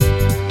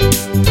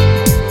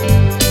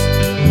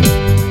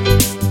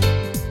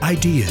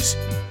ideas,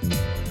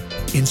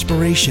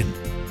 inspiration,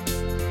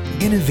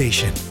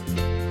 innovation.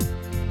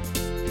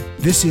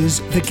 This is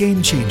The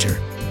Game Changer.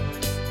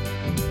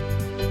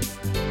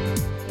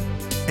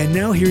 And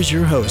now here's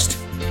your host,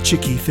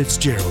 Chicky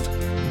Fitzgerald.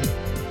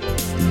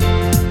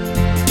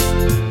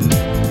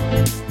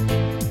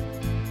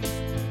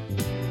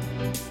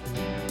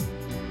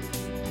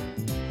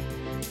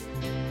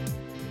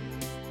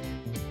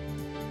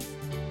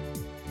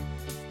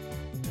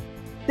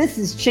 This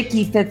is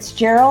Chicky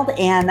Fitzgerald,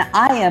 and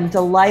I am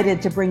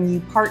delighted to bring you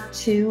part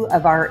 2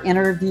 of our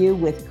interview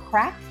with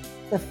Crack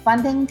the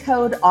Funding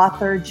Code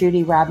author,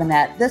 Judy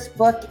Robinett. This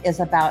book is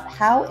about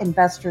how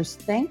investors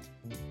think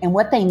and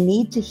what they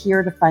need to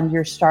hear to fund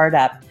your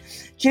startup.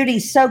 Judy,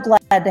 so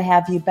glad to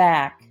have you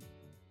back.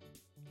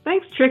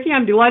 Thanks, Chicky.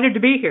 I'm delighted to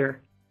be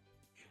here.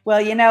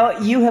 Well, you know,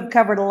 you have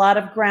covered a lot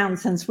of ground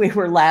since we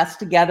were last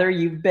together.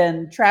 You've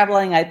been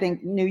traveling, I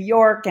think, New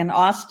York and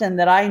Austin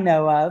that I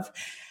know of.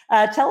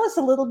 Tell us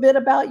a little bit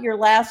about your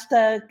last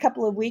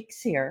couple of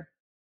weeks here.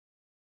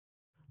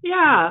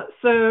 Yeah,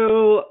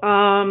 so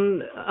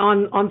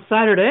on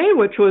Saturday,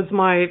 which was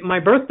my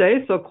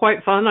birthday, so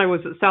quite fun, I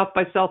was at South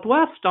by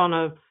Southwest on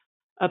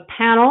a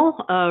panel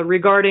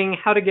regarding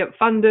how to get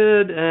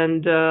funded,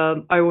 and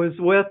I was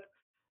with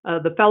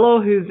the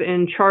fellow who's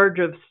in charge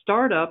of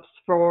startups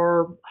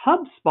for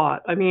HubSpot.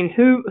 I mean,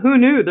 who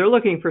knew they're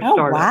looking for startups?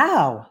 Oh,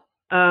 wow.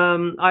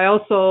 I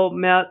also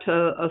met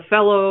a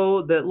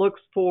fellow that looks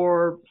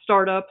for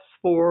startups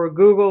for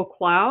Google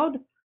Cloud.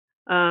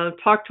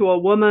 Talked to a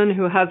woman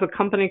who has a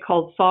company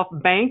called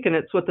SoftBank, and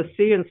it's with a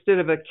C instead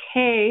of a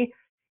K,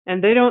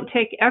 and they don't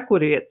take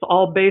equity. It's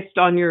all based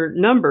on your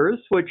numbers,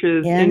 which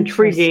is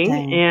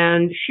intriguing.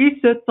 And she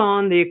sits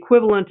on the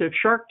equivalent of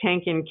Shark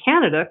Tank in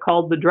Canada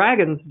called the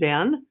Dragon's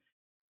Den.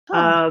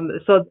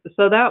 So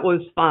that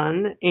was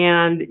fun.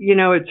 And, you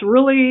know, it's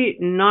really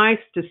nice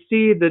to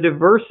see the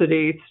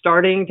diversity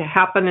starting to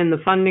happen in the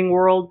funding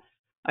world.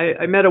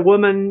 I met a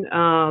woman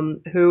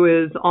who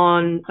is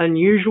on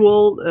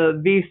Unusual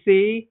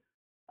VC,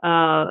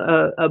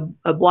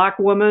 a black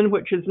woman,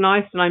 which is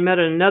nice. And I met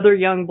another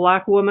young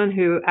black woman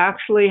who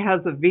actually has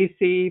a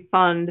VC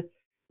fund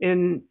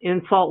in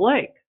Salt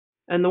Lake.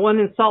 And the one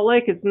in Salt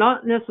Lake is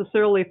not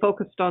necessarily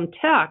focused on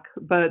tech,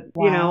 but,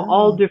 you know,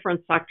 all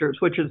different sectors,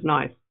 which is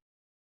nice.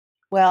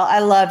 Well, I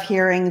love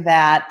hearing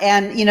that.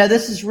 And, you know,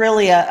 this is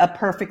really a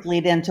perfect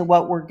lead into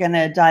what we're going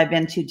to dive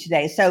into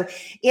today. So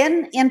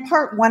in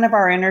part 1 of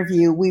our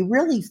interview, we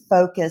really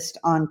focused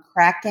on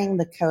cracking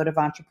the code of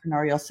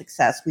entrepreneurial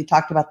success. We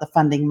talked about the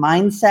funding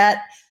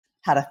mindset,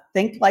 how to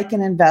think like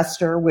an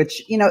investor,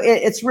 which, you know,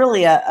 it's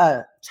really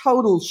a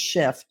total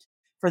shift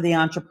for the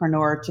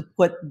entrepreneur to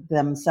put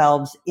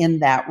themselves in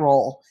that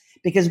role,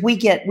 because we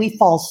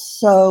fall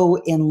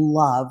so in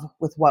love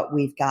with what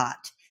we've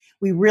got.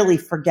 We really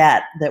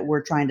forget that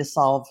we're trying to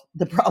solve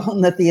the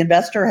problem that the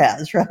investor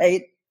has,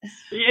 right?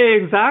 Yeah,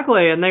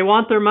 exactly. And they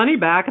want their money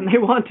back, and they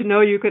want to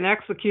know you can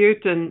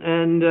execute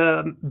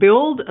and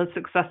build a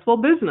successful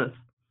business.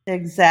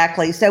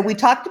 Exactly. So we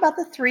talked about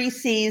the 3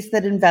 C's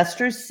that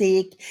investors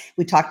seek.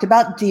 We talked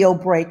about deal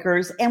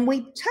breakers, and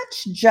we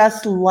touched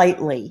just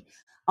lightly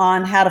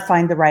on how to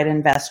find the right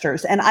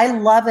investors. And I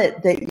love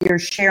it that you're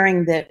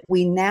sharing that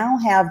we now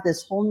have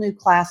this whole new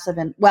class of,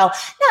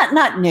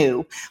 not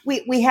new.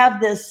 We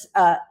have this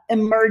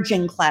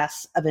emerging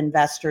class of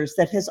investors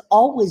that has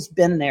always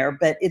been there,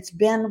 but it's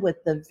been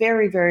with the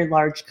very, very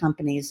large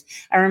companies.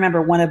 I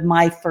remember one of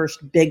my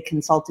first big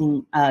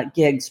consulting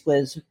gigs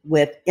was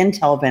with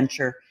Intel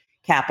Venture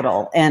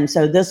Capital. And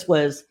so this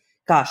was,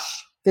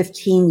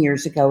 15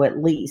 years ago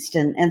at least.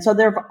 And so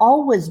there have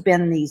always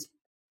been these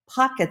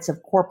pockets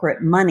of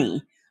corporate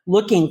money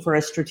looking for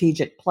a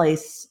strategic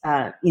place,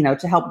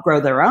 to help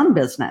grow their own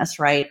business,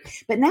 right?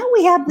 But now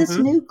we have this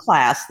new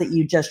class that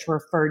you just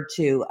referred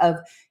to of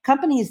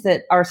companies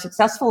that are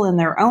successful in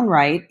their own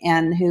right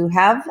and who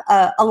have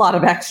a lot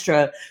of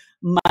extra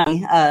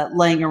money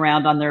laying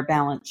around on their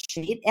balance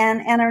sheet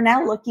and are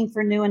now looking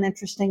for new and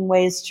interesting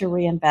ways to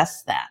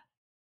reinvest that.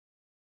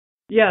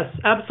 Yes,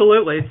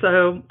 absolutely.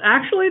 So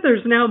actually,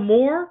 there's now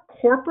more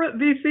corporate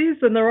VCs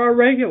than there are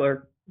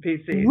regular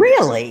VCs.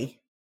 Really?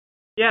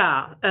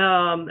 Yeah,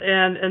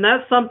 and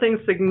that's something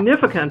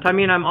significant. I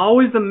mean, I'm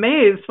always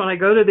amazed when I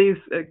go to these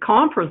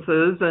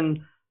conferences and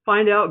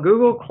find out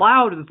Google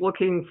Cloud is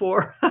looking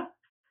for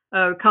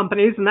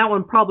companies, and that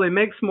one probably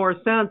makes more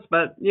sense.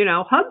 But you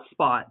know,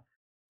 HubSpot,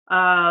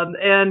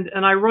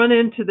 and I run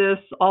into this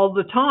all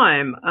the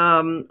time.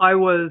 I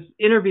was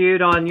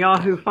interviewed on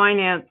Yahoo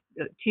Finance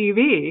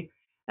TV,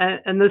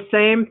 and the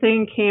same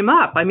thing came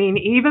up. I mean,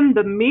 even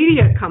the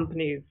media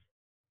companies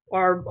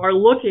are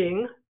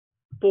looking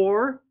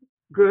for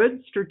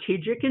good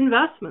strategic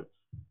investments.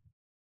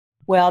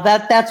 Well,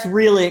 that's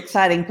really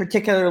exciting,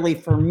 particularly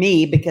for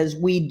me, because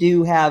we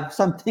do have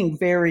something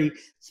very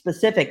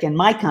specific in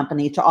my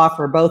company to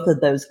offer both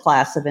of those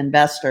class of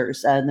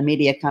investors, the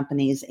media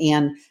companies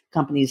and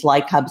companies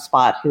like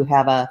HubSpot, who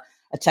have a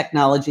a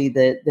technology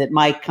that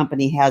my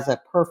company has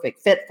a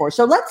perfect fit for.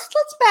 So let's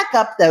back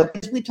up though,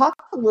 because we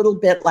talked a little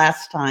bit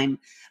last time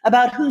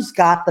about who's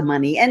got the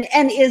money and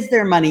is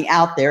there money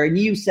out there? And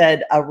you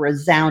said a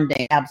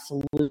resounding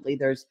absolutely.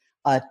 There's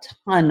a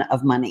ton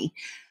of money.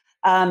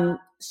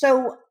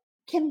 So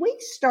can we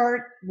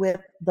start with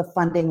the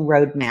funding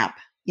roadmap?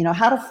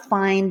 How to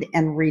find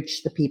and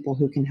reach the people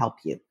who can help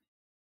you.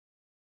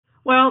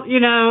 Well,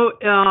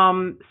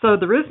 so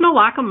there is no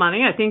lack of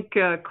money. I think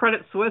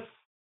Credit Suisse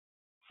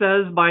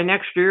says by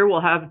next year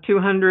we'll have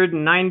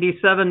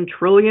 297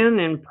 trillion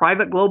in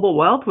private global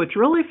wealth, which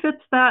really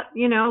fits that,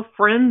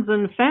 friends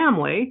and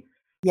family,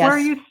 yes. Where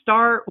you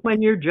start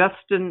when you're just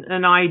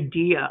an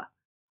idea.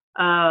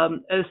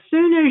 As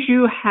soon as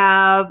you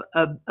have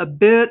a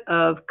bit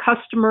of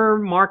customer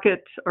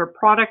market or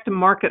product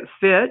market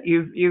fit,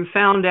 you've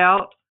found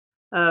out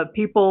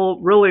people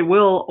really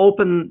will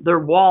open their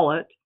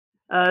wallet.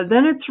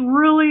 Then it's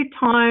really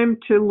time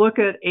to look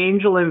at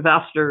angel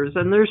investors.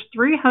 And there's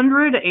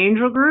 300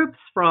 angel groups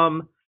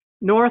from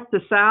north to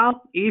south,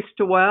 east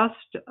to west.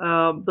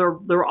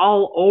 They're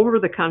all over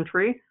the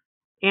country.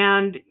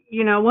 And,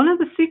 one of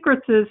the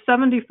secrets is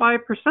 75%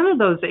 of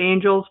those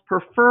angels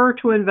prefer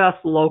to invest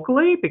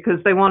locally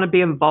because they want to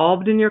be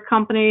involved in your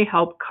company,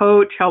 help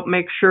coach, help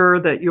make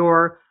sure that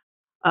you're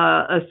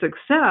a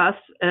success.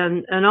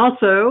 And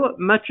also,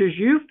 much as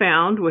you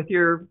found with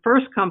your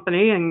first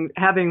company and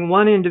having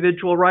one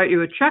individual write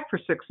you a check for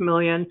 $6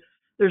 million,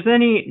 there's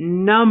any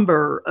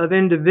number of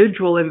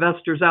individual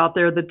investors out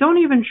there that don't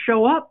even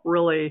show up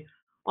really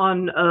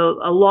on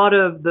a lot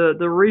of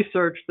the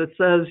research that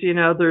says,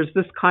 there's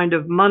this kind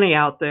of money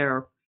out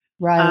there.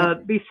 Right.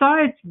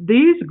 Besides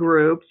these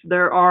groups,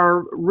 there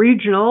are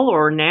regional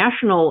or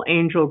national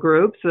angel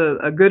groups.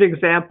 A good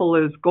example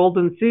is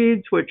Golden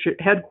Seeds, which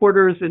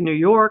headquarters in New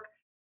York.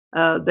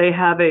 They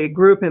have a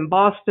group in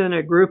Boston,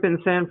 a group in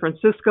San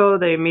Francisco.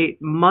 They meet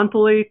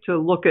monthly to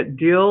look at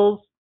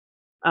deals.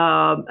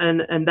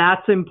 And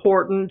that's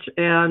important.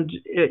 And,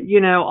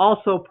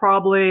 also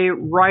probably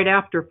right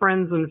after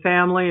friends and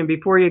family and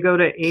before you go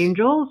to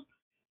angels,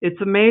 it's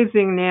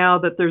amazing now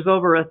that there's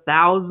over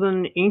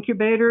 1,000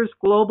 incubators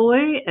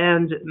globally,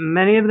 and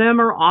many of them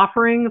are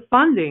offering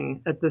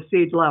funding at the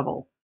seed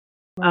level.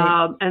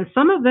 Right. And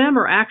some of them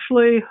are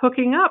actually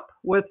hooking up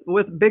with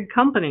big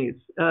companies.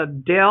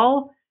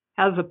 Dell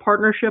has a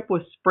partnership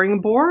with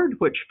Springboard,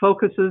 which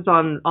focuses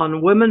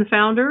on women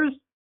founders.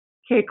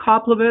 Kay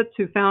Koplovitz,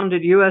 who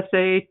founded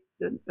USA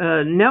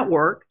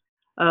Network,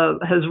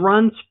 has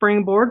run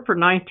Springboard for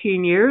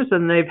 19 years,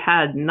 and they've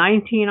had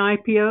 19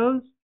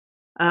 IPOs.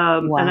 Wow.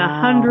 And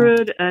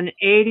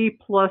 180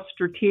 plus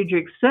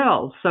strategic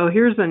sales. So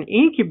here's an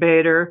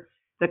incubator.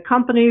 The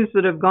companies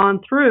that have gone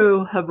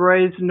through have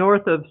raised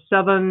north of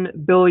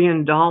 $7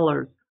 billion.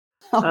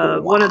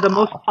 Wow. One of the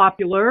most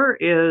popular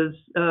is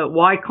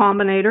Y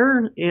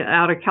Combinator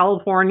out of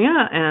California.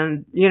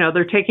 And,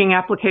 they're taking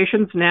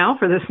applications now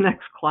for this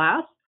next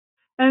class.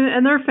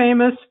 And they're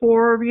famous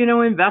for,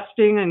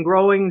 investing and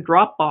growing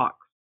Dropbox.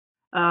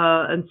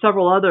 And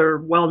several other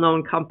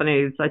well-known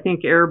companies. I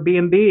think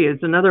Airbnb is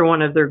another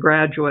one of their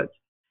graduates.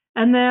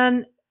 And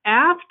then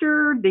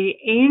after the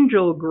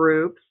angel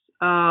groups,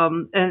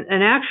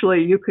 and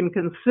actually you can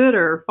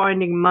consider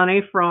finding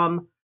money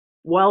from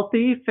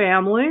wealthy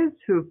families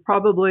who've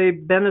probably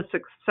been a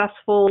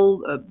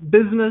successful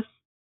business,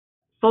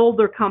 sold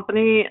their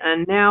company,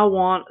 and now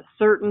want a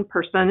certain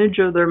percentage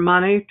of their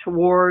money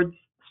towards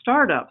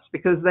startups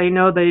because they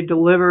know they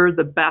deliver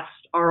the best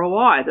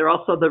ROI. They're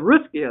also the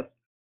riskiest.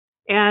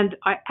 And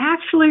I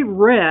actually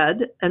read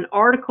an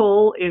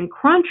article in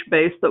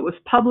Crunchbase that was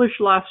published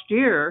last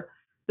year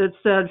that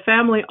said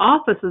family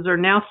offices are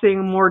now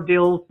seeing more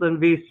deals than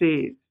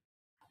VCs.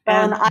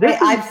 And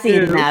I've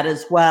seen that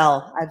as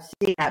well. I've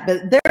seen that,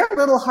 but they're a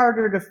little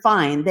harder to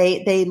find.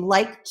 They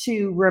like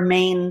to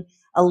remain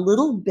a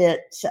little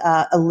bit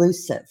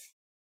elusive.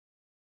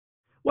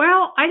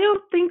 Well, I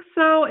don't think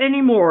so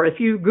anymore. If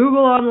you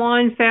Google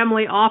online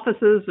family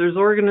offices, there's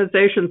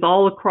organizations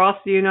all across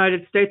the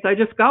United States. I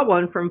just got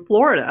one from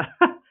Florida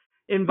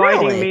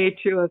inviting me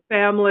to a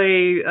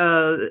family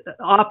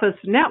office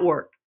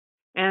network.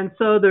 And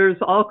so there's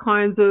all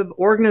kinds of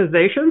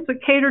organizations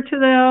that cater to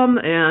them,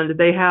 and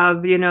they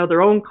have,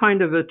 their own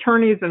kind of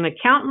attorneys and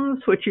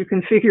accountants, which you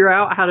can figure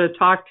out how to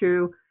talk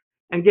to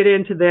and get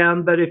into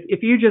them. But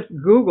if you just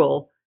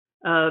Google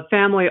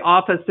family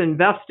office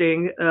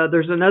investing,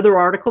 there's another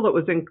article that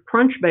was in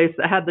Crunchbase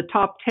that had the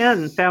top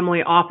 10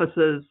 family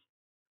offices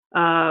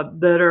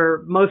that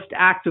are most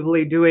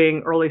actively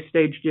doing early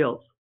stage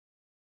deals.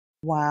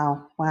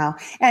 Wow.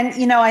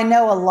 And, I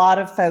know a lot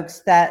of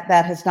folks that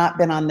has not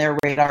been on their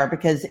radar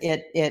because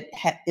it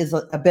is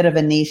a bit of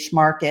a niche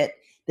market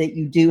that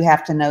you do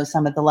have to know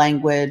some of the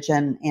language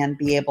and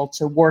be able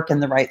to work in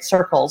the right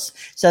circles.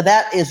 So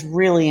that is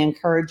really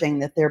encouraging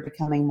that they're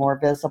becoming more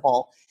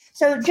visible.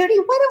 So, Judy,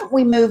 why don't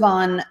we move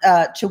on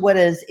to what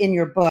is in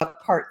your book,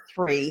 part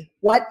 3,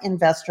 what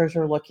investors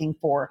are looking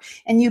for.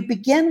 And you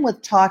begin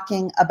with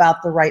talking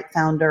about the right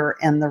founder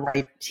and the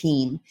right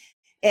team.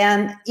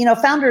 And,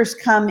 founders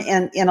come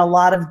in a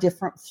lot of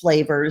different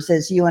flavors.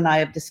 As you and I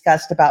have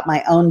discussed about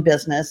my own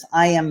business,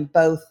 I am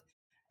both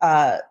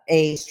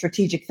a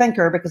strategic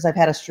thinker because I've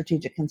had a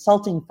strategic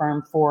consulting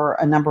firm for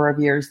a number of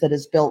years that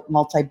has built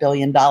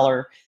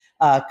multi-billion-dollar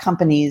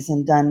companies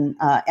and done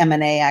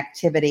M&A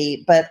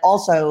activity, but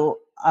also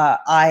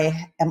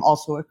I am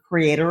also a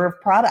creator of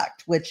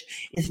product,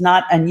 which is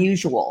not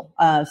unusual.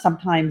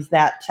 Sometimes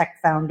that tech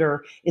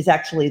founder is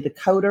actually the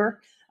coder.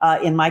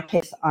 In my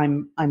case,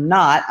 I'm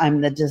not.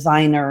 I'm the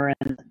designer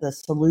and the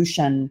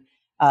solution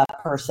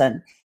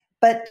person.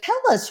 But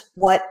tell us,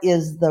 what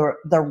is the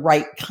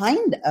right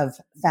kind of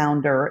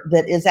founder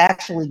that is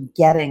actually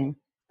getting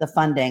the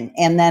funding,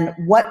 and then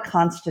what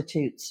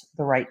constitutes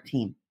the right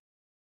team?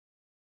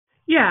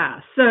 Yeah,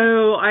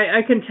 so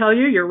I can tell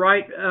you, you're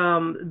right,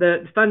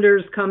 that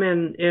funders come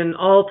in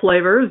all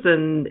flavors,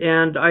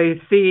 and I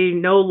see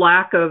no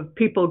lack of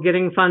people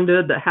getting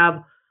funded that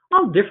have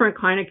all different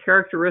kind of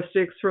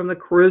characteristics, from the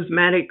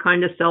charismatic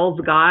kind of sales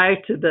guy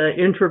to the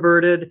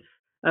introverted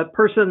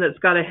person that's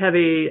got a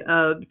heavy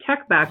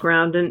tech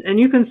background. And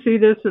you can see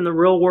this in the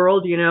real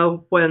world.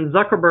 When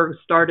Zuckerberg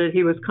started,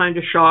 he was kind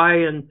of shy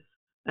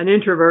and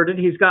introverted.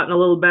 He's gotten a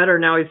little better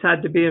now. He's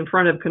had to be in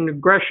front of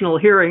congressional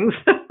hearings.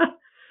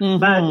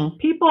 But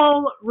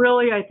people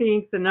really, I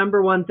think the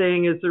number one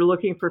thing is they're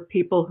looking for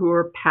people who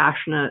are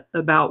passionate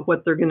about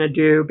what they're going to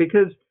do,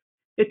 because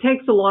it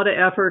takes a lot of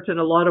effort and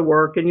a lot of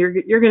work, and you're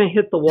going to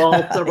hit the wall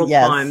several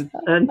times.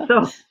 And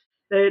so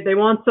they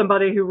want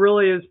somebody who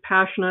really is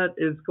passionate,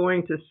 is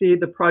going to see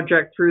the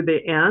project through the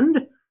end.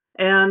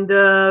 And,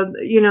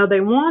 they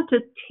want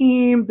a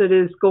team that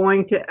is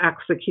going to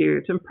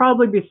execute. And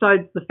probably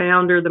besides the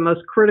founder, the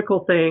most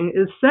critical thing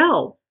is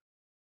sales.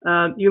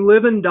 You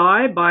live and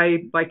die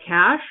by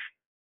cash.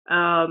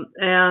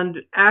 And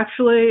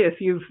actually, if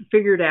you've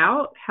figured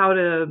out how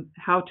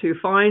to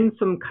find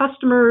some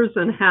customers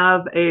and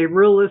have a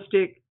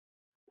realistic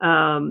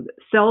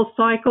sales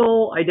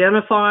cycle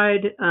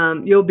identified,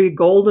 you'll be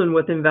golden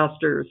with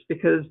investors,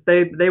 because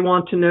they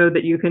want to know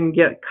that you can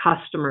get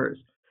customers.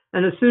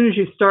 And as soon as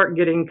you start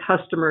getting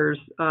customers,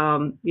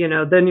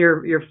 then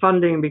your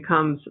funding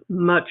becomes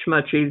much,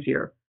 much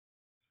easier.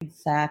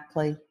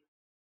 Exactly.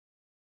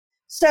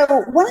 So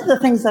one of the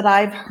things that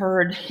I've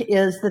heard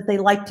is that they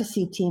like to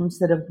see teams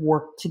that have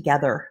worked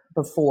together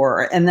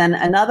before. And then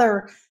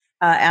another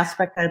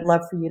aspect I'd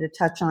love for you to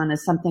touch on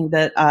is something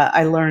that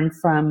I learned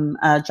from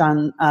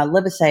John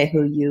Livesey,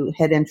 who you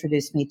had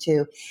introduced me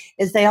to,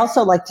 is they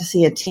also like to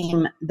see a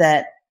team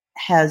that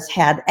has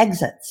had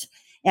exits,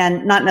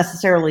 and not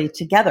necessarily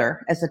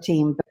together as a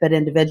team, but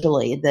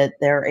individually, that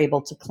they're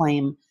able to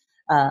claim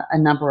a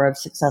number of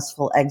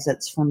successful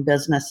exits from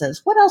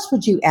businesses. What else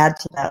would you add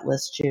to that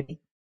list, Judy?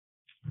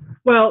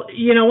 Well,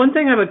 one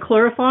thing I would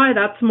clarify,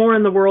 that's more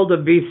in the world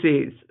of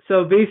VCs.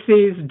 So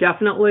VCs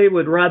definitely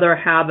would rather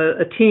have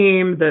a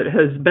team that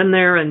has been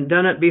there and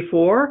done it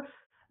before.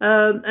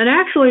 And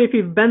actually, if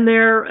you've been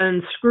there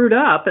and screwed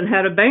up and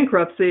had a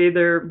bankruptcy,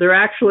 they're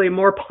actually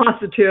more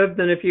positive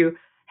than if you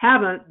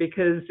haven't,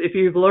 because if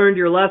you've learned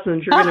your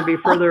lessons, you're going to be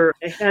further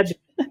ahead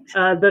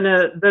than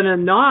a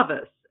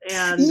novice.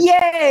 And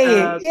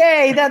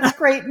yay, that's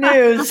great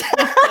news.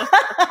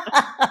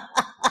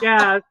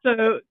 Yeah,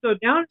 so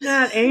down in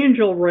that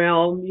angel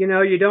realm,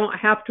 you don't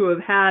have to have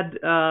had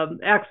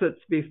exits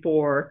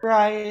before.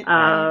 Right.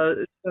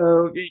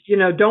 So,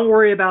 don't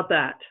worry about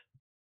that.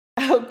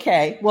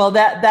 Okay. Well,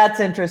 that's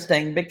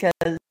interesting, because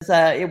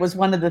it was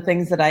one of the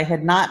things that I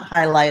had not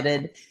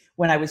highlighted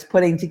when I was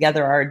putting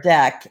together our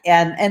deck.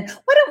 And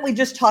why don't we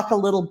just talk a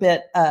little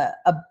bit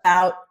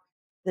about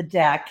the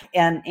deck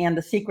and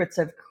the secrets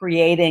of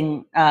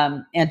creating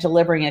and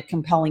delivering a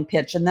compelling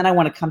pitch. And then I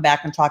want to come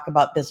back and talk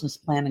about business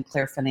plan and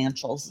clear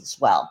financials as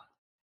well.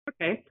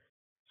 Okay.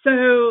 So,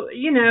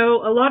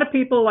 a lot of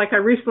people, like I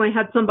recently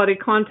had somebody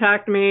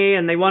contact me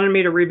and they wanted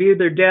me to review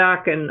their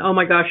deck, and oh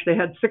my gosh, they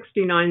had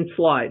 69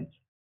 slides.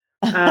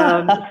 So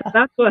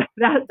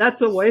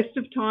that's a waste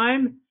of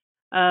time.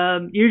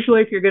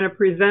 Usually if you're going to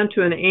present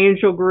to an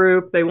angel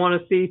group, they want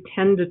to see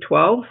 10 to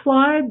 12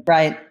 slides.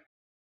 Right.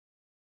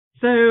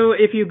 So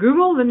if you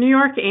Google the New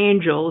York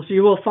Angels,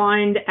 you will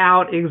find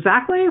out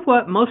exactly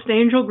what most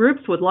angel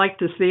groups would like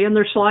to see in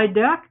their slide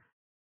deck.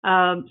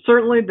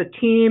 Certainly the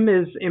team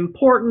is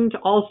important.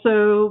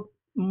 Also,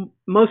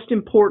 most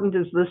important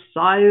is the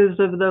size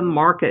of the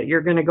market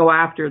you're going to go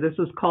after. This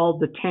is called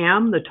the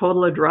TAM, the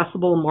total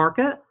addressable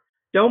market.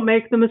 Don't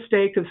make the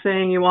mistake of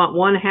saying you want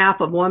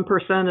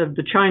 0.5% of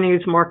the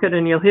Chinese market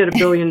and you'll hit $1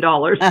 billion.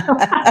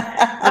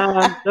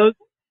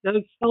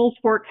 Those sales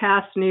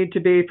forecasts need to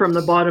be from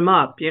the bottom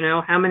up.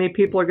 How many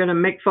people are going to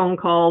make phone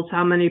calls?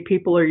 How many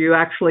people are you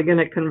actually going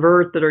to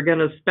convert that are going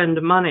to spend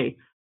money?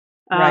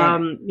 Right.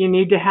 You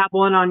need to have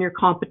one on your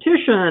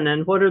competition,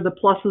 and what are the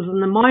pluses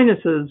and the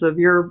minuses of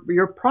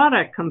your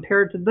product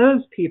compared to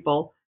those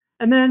people?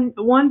 And then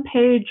one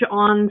page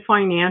on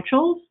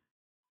financials.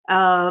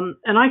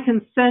 And I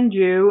can send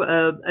you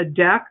a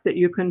deck that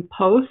you can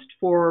post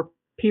for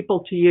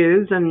people to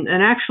use. And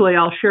actually,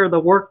 I'll share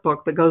the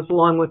workbook that goes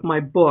along with my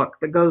book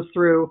that goes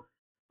through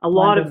a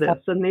lot of Wonderful.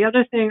 this. And the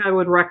other thing I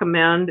would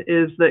recommend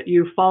is that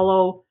you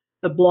follow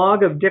the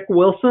blog of Dick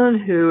Wilson,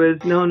 who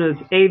is known as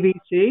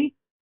AVC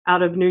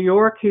out of New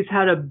York. He's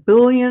had $1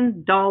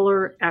 billion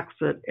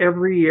exit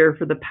every year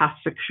for the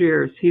past 6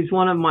 years. He's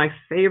one of my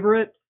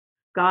favorite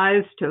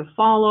guys to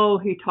follow.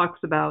 He talks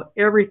about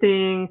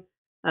everything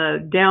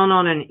down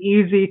on an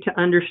easy to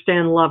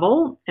understand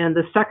level. And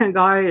the second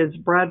guy is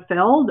Brad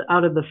Feld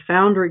out of the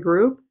Foundry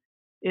Group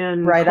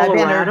in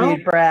Colorado.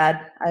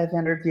 I've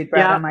interviewed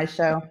Brad on my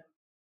show.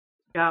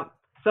 Yeah.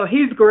 So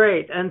he's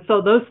great. And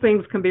so those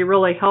things can be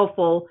really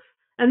helpful.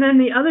 And then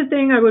the other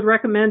thing I would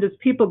recommend is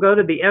people go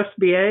to the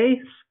SBA,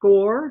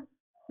 SCORE,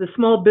 the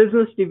Small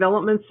Business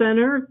Development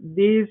Center.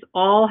 These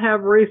all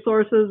have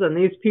resources, and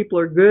these people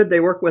are good. They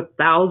work with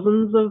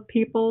thousands of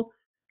people,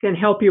 can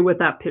help you with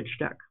that pitch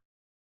deck.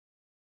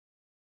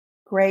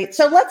 Great.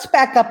 So let's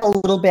back up a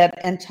little bit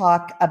and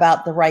talk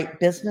about the right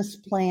business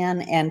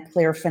plan and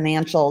clear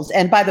financials.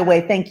 And by the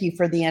way, thank you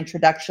for the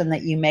introduction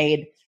that you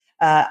made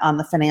on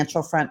the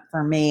financial front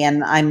for me.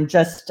 And I'm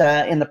just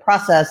in the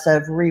process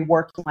of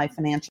reworking my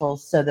financials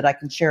so that I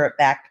can share it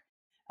back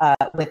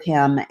with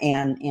him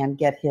and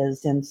get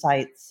his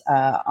insights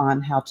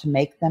on how to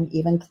make them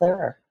even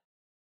clearer.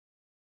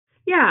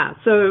 Yeah,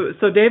 so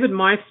David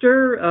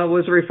Meister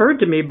was referred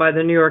to me by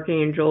the New York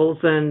Angels,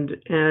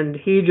 and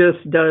he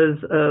just does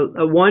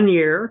a 1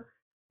 year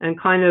and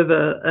kind of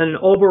an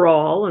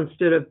overall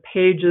instead of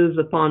pages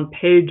upon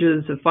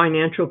pages of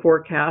financial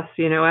forecasts.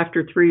 You know,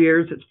 after 3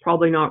 years, it's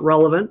probably not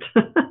relevant.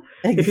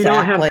 Exactly. If you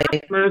don't have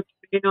customers,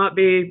 it may not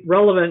be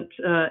relevant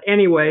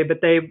anyway,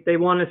 but they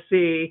want to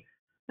see.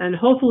 And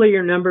hopefully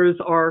your numbers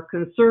are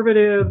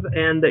conservative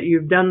and that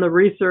you've done the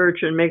research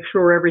and make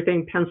sure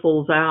everything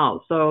pencils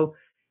out. So,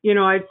 you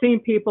know, I've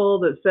seen people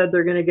that said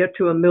they're going to get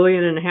to $1.5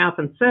 million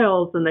in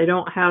sales and they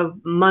don't have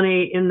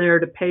money in there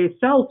to pay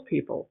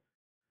salespeople.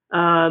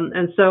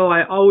 And so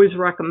I always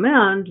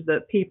recommend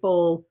that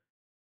people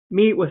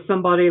meet with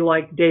somebody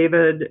like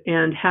David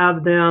and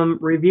have them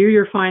review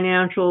your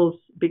financials,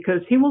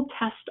 because he will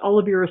test all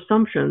of your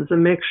assumptions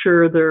and make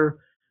sure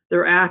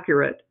they're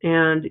accurate.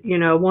 And, you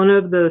know, one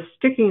of the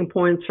sticking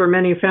points for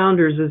many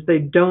founders is they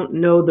don't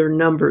know their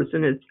numbers,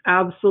 and it's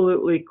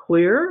absolutely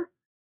clear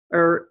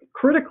or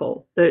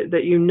critical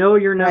that you know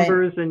your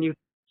numbers, right, and you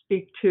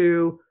speak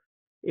to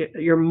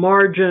your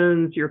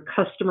margins, your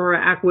customer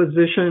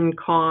acquisition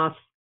costs.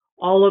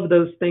 All of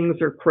those things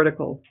are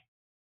critical.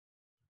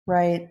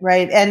 Right.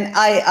 And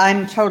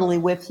I'm totally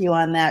with you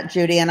on that,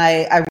 Judy. And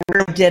I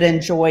really did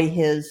enjoy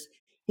his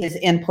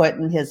input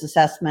and his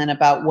assessment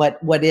about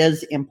what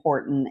is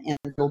important. And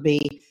it'll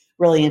be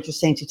really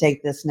interesting to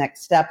take this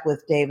next step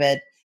with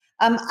David.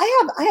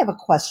 I have a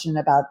question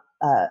about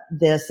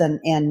this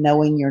and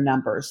knowing your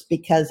numbers,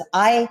 because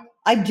I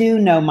do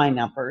know my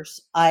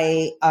numbers.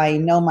 I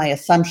know my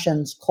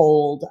assumptions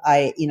cold.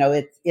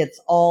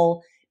 It's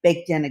all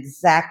baked in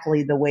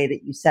exactly the way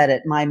that you said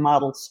it. My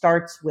model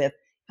starts with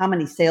how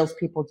many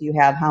salespeople do you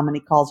have? How many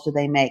calls do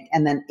they make?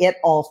 And then it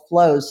all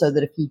flows so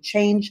that if you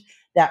change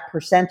that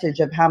percentage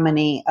of how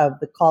many of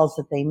the calls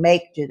that they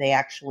make do they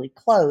actually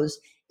close,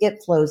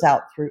 it flows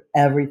out through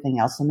everything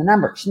else in the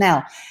numbers.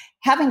 Now,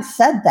 having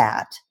said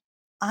that,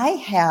 I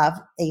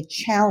have a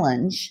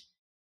challenge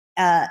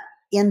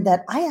in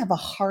that I have a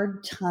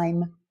hard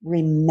time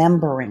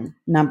remembering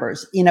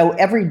numbers. You know,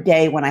 every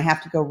day when I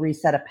have to go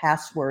reset a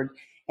password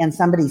and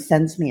somebody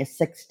sends me a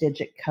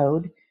 6-digit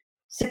code,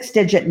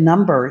 6-digit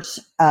numbers,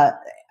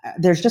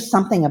 there's just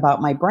something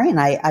about my brain.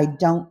 I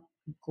don't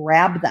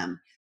grab them.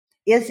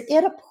 Is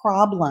it a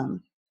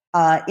problem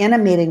in a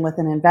meeting with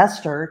an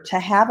investor to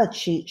have a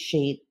cheat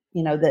sheet,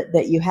 you know,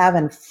 that you have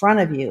in front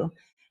of you?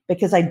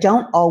 Because I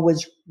don't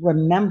always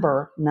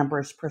remember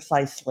numbers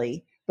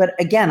precisely. But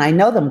again, I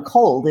know them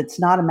cold. It's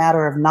not a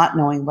matter of not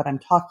knowing what I'm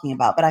talking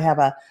about, but I have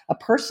a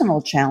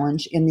personal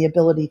challenge in the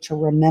ability to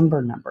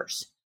remember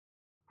numbers.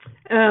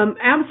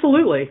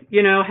 Absolutely.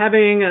 You know,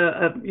 having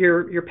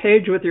your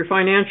page with your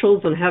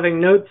financials and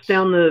having notes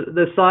down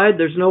the side,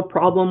 there's no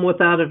problem with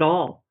that at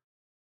all.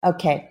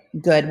 Okay,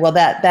 good. Well,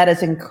 that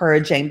is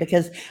encouraging,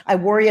 because I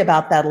worry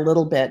about that a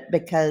little bit,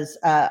 because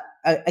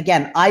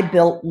again, I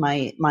built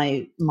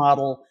my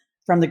model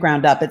from the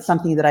ground up. It's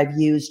something that I've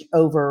used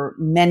over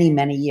many,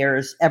 many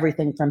years,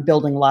 everything from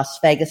building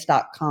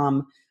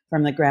LasVegas.com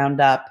from the ground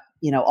up,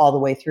 you know, all the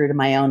way through to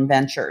my own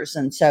ventures.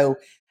 And so,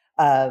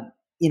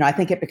 you know, I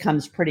think it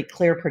becomes pretty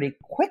clear pretty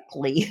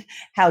quickly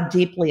how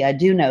deeply I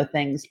do know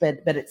things,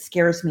 but it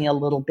scares me a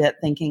little bit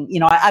thinking,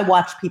 you know, I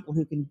watch people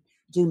who can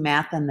do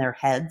math in their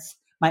heads.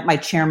 My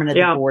chairman of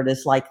the board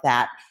is like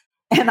that.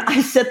 And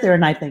I sit there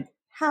and I think,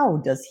 how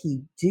does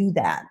he do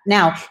that?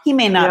 Now, he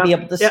may not be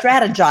able to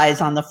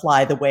strategize on the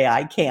fly the way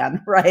I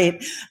can, right?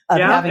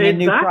 Of having a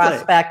new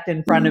prospect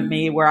in front of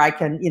me where I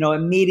can, you know,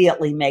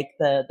 immediately make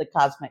the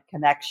cosmic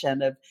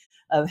connection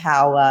of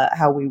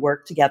how we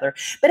work together.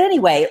 But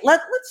anyway,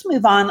 let's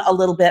move on a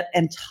little bit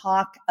and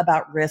talk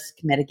about risk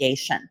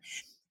mitigation.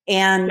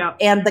 And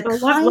the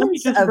kinds let me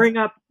just bring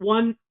up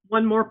one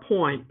more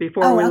point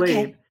before we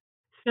leave.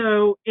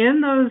 So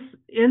in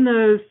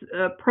those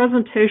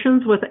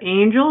presentations with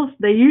angels,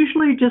 they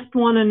usually just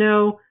want to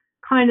know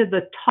kind of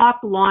the top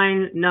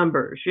line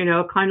numbers,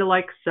 kind of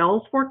like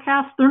sales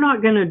forecasts. They're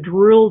not going to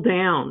drill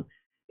down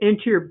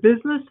into your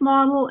business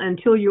model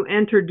until you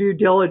enter due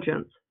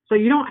diligence. So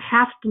you don't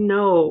have to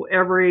know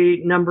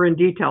every number in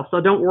detail. So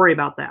don't worry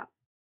about that.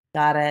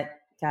 Got it.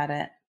 Got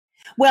it.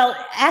 Well,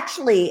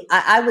 actually,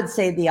 I would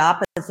say the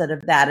opposite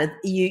of that.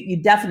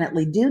 You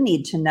definitely do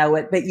need to know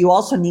it, but you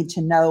also need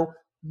to know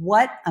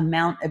what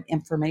amount of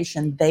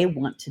information they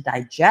want to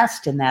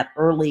digest in that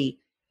early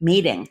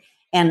meeting.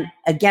 And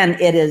again,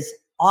 it is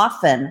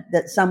often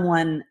that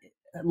someone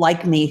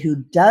like me who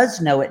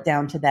does know it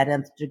down to that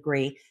nth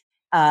degree,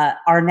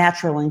 our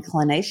natural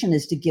inclination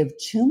is to give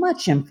too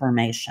much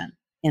information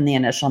in the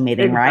initial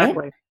meeting,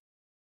 Exactly. right?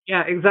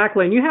 Yeah,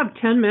 exactly. And you have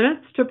 10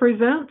 minutes to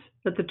present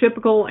at the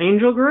typical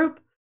angel group.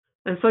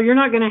 And so you're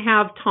not going to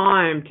have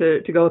time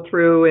to go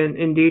through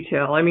in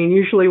detail. I mean,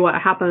 usually what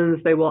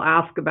happens, they will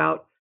ask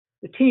about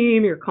the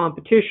team, your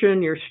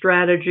competition, your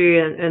strategy,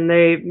 and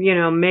they,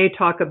 may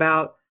talk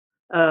about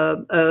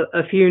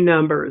a few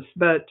numbers,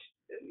 but,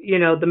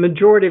 the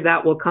majority of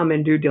that will come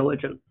in due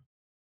diligence.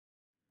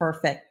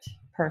 Perfect.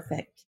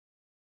 Perfect.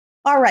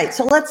 All right.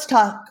 So let's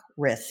talk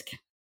risk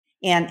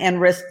and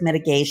risk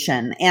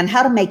mitigation and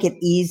how to make it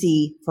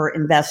easy for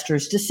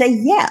investors to say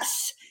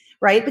yes,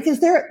 right? Because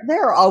there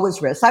are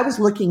always risks. I was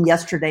looking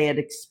yesterday at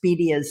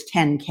Expedia's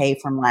 10K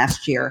from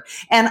last year,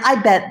 and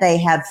I bet they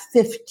have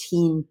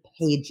 15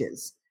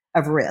 pages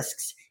of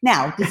risks.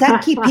 Now, does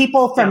that keep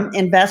people from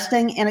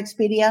investing in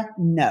Expedia?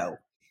 No,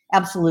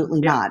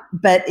 absolutely not.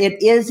 But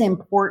it is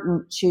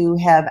important to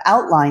have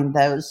outlined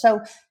those.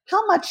 So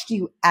how much do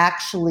you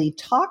actually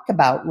talk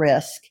about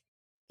risk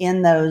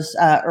in those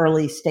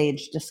early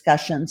stage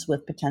discussions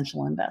with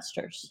potential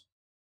investors?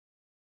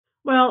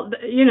 Well,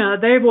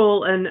 they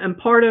will, and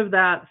part of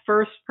that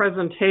first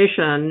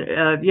presentation,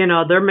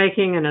 they're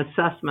making an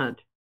assessment.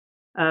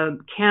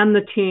 Can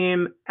the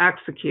team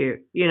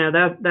execute?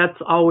 That's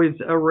always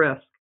a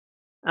risk.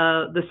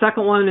 The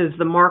second one is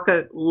the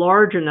market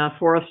large enough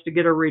for us to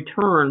get a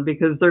return,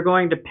 because they're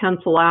going to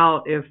pencil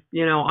out if,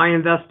 I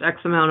invest X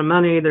amount of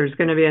money, there's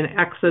going to be an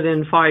exit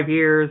in 5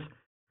 years.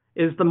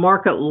 Is the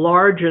market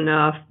large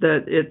enough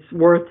that it's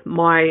worth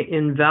my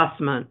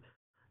investment?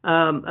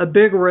 A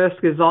big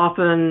risk is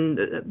often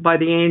by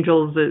the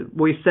angels that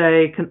we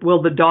say,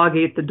 will the dog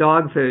eat the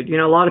dog food?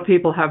 A lot of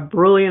people have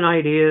brilliant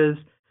ideas.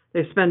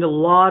 They spend a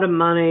lot of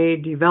money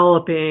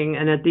developing,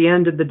 and at the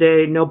end of the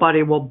day,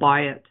 nobody will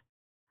buy it.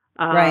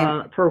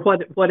 Right. For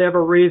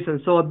whatever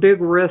reason. So a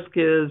big risk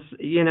is,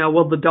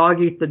 will the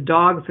dog eat the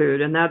dog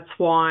food? And that's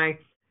why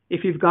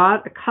if you've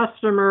got a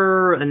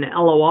customer, an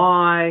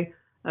LOI,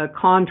 a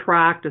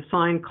contract, a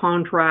signed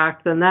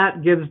contract, then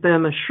that gives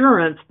them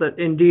assurance that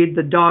indeed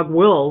the dog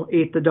will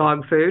eat the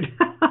dog food.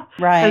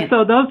 Right. And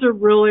so those are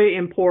really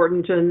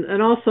important.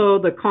 And also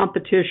the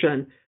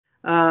competition.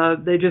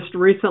 They just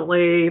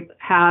recently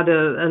had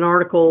an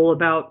article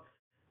about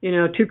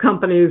two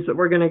companies that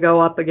were going to go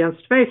up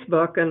against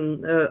Facebook,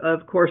 and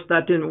of course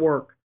that didn't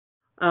work.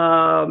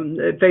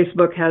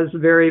 Facebook has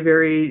very,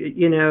 very,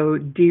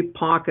 deep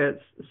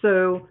pockets.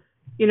 So,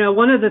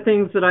 one of the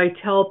things that I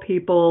tell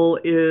people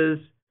is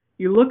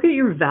you look at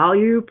your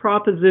value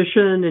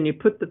proposition and you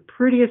put the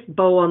prettiest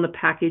bow on the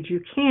package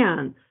you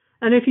can.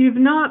 And if you've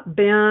not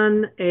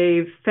been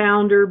a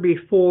founder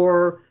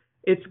before,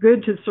 it's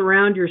good to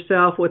surround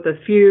yourself with a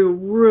few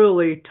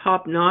really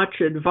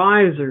top-notch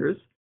advisors.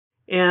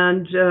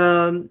 And,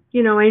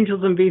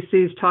 angels and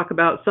VCs talk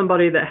about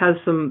somebody that has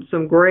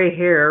some gray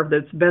hair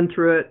that's been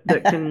through it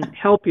that can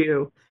help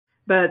you.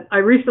 But I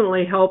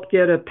recently helped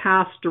get a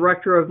past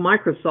director of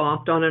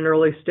Microsoft on an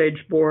early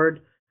stage board,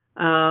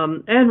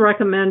 and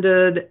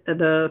recommended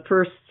the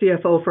first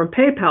CFO from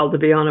PayPal to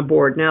be on a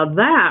board. Now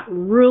that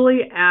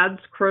really adds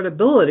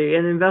credibility,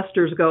 and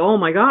investors go, oh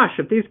my gosh,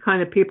 if these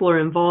kind of people are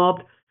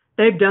involved,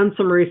 they've done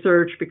some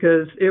research,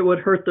 because it would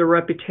hurt their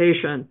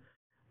reputation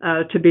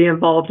to be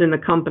involved in the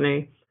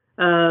company.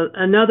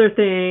 Another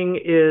thing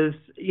is,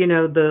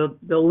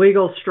 the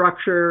legal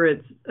structure.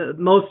 It's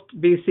most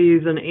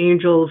VCs and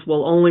angels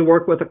will only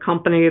work with a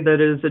company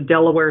that is a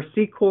Delaware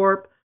C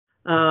Corp,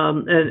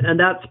 and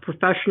that's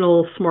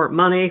professional smart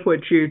money,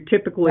 which you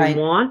typically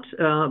want,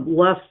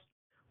 less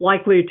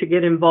likely to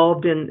get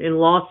involved in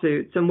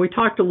lawsuits. And we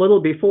talked a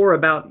little before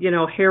about,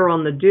 hair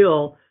on the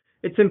deal.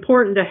 It's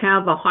important to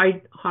have a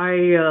high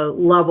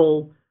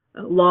level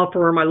law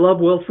firm. I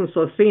love Wilson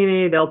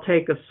Sonsini. They'll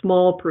take a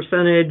small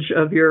percentage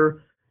of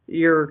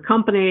your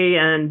company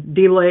and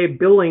delay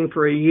billing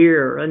for a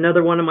year.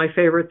 Another one of my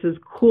favorites is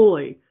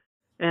Cooley.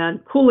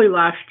 And Cooley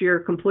last year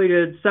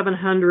completed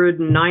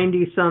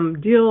 790 some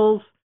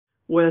deals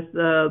with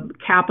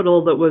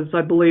capital that was,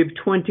 I believe,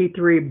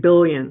 $23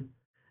 billion.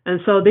 And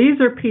so these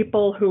are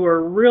people who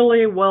are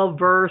really well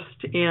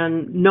versed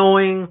in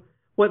knowing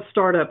what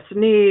startups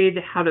need,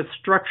 how to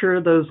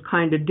structure those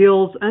kind of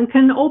deals, and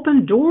can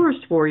open doors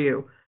for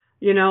you.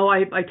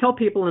 I tell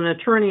people an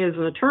attorney is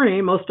an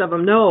attorney. Most of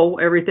them know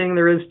everything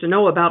there is to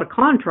know about a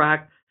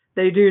contract,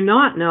 They do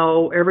not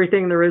know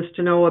everything there is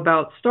to know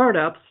about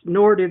startups,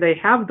 nor do they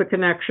have the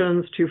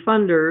connections to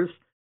funders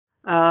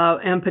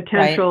and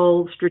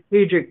potential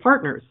strategic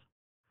partners.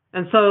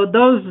 And so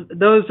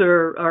those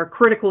are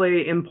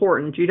critically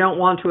important. You don't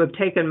want to have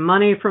taken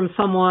money from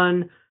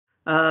someone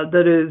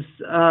that is,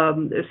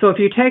 so if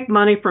you take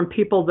money from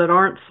people that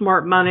aren't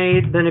smart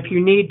money, then if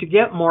you need to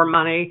get more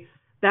money,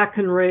 that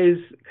can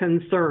raise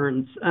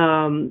concerns.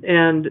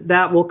 And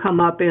that will come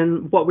up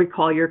in what we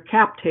call your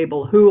cap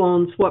table. Who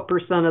owns what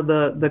percent of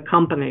the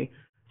company?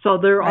 So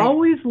they're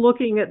always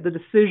looking at the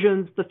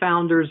decisions the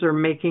founders are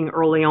making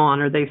early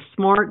on. Are they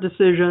smart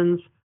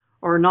decisions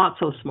or not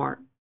so smart?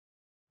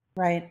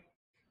 Right.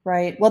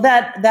 Right. Well,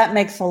 that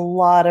makes a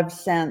lot of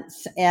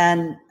sense.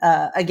 And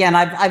again,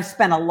 I've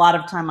spent a lot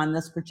of time on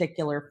this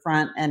particular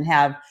front and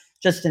have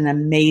just an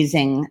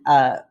amazing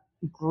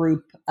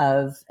group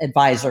of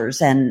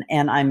advisors, and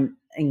I'm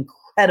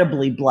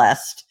incredibly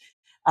blessed,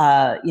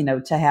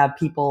 to have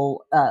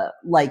people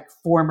like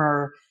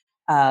former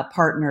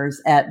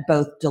partners at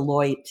both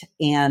Deloitte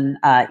and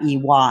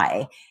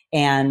EY,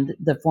 and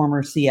the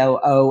former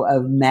COO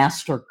of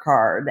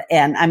MasterCard.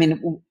 And I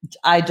mean,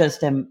 I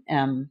just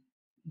am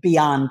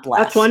beyond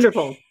blessed. That's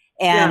wonderful.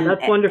 And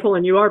that's wonderful.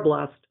 And you are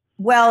blessed.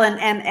 Well,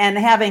 and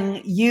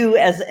having you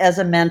as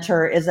a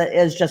mentor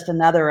is just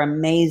another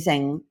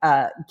amazing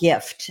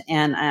gift.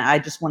 And I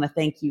just want to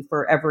thank you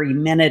for every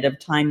minute of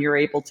time you're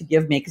able to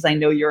give me, because I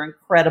know you're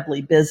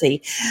incredibly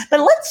busy. But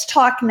let's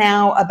talk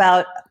now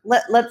about,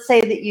 let's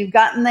say that you've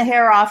gotten the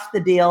hair off the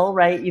deal,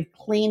 right? You've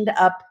cleaned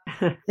up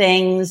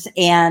things,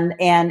 and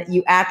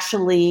you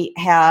actually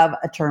have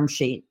a term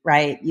sheet,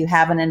 right? You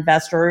have an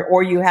investor,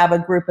 or you have a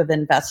group of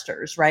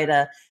investors, right?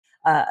 A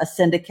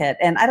syndicate.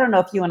 And I don't know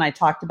if you and I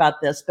talked about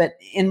this, but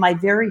in my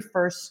very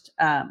first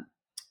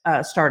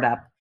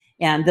startup,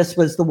 and this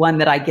was the one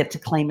that I get to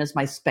claim as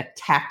my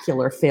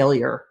spectacular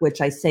failure, which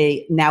I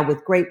say now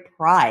with great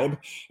pride,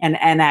 and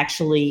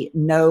actually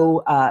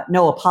no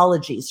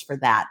apologies for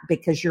that,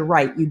 because you're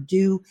right. You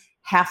do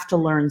have to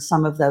learn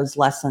some of those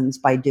lessons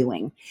by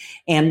doing.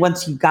 And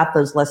once you've got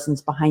those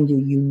lessons behind you,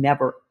 you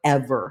never,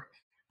 ever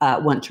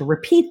want to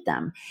repeat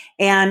them.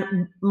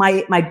 And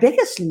my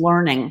biggest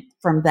learning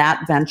from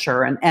that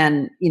venture,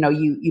 and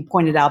you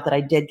pointed out that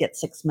I did get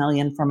 $6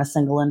 million from a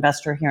single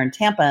investor here in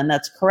Tampa, and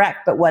that's correct.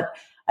 But what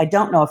I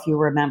don't know if you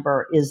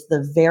remember is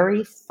the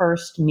very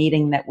first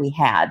meeting that we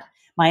had,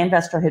 my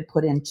investor had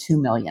put in $2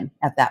 million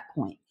at that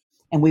point.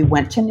 And we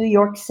went to New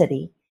York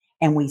City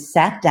and we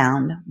sat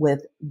down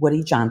with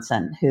Woody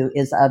Johnson, who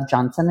is of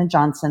Johnson &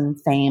 Johnson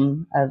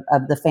fame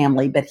of the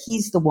family, but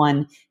he's the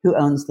one who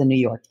owns the New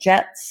York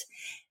Jets.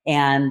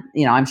 And,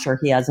 I'm sure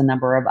he has a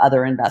number of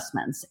other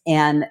investments.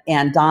 And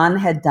Don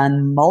had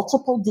done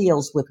multiple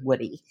deals with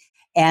Woody,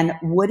 and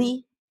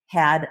Woody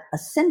had a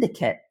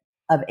syndicate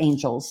of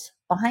angels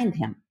behind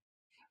him,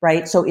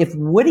 right? So if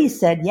Woody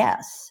said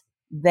yes,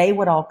 they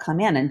would all come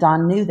in, and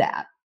Don knew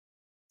that.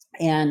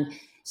 And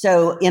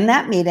so in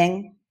that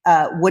meeting,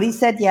 Woody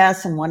said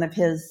yes, and one of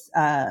his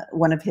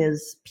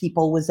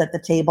people was at the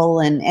table,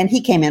 and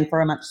he came in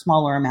for a much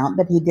smaller amount,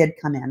 but he did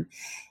come in.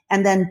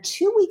 And then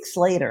 2 weeks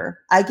later,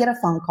 I get a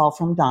phone call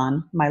from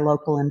Don, my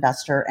local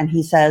investor, and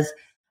he says,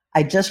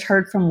 I just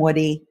heard from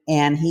Woody,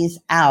 and he's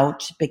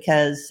out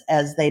because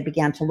as they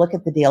began to look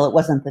at the deal, it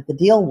wasn't that the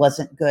deal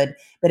wasn't good,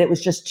 but it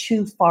was just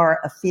too far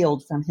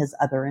afield from his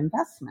other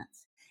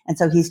investments. And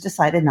so he's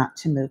decided not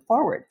to move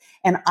forward.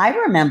 And I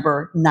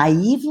remember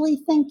naively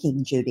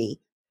thinking,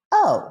 Judy,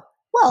 oh,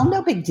 well,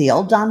 no big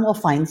deal. Don will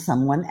find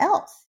someone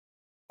else.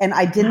 And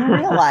I didn't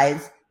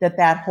realize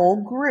that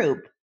whole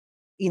group,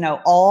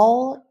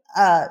 all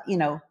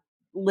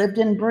lived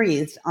and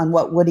breathed on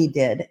what Woody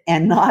did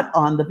and not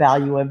on the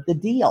value of the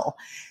deal.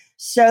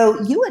 So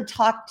you had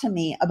talked to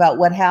me about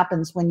what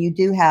happens when you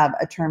do have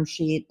a term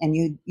sheet and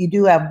you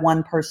do have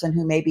one person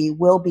who maybe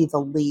will be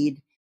the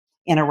lead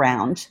in a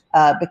round,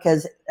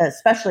 because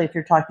especially if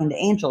you're talking to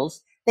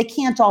angels, they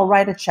can't all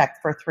write a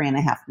check for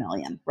 $3.5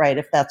 million, right?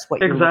 If that's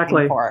what you're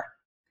looking for.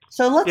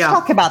 So let's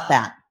talk about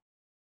that.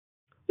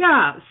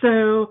 Yeah.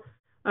 So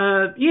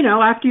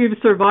after you've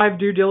survived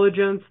due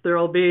diligence,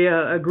 there'll be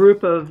a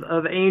group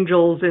of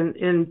angels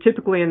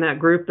typically in that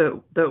group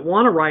that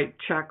want to write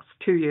checks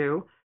to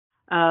you.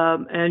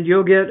 And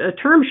you'll get a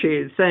term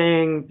sheet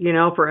saying,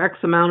 for X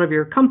amount of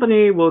your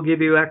company, we'll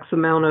give you X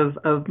amount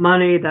of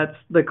money. That's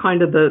the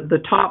kind of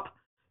the top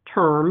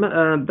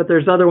term. But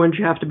there's other ones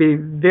you have to be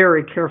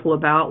very careful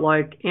about,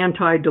 like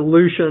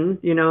anti-dilution,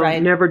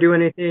 never do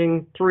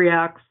anything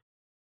 3X.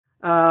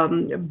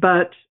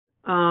 But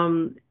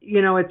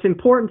it's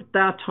important at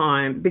that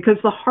time, because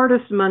the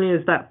hardest money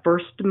is that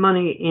first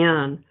money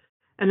in.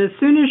 And as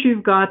soon as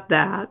you've got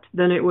that,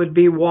 then it would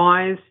be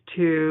wise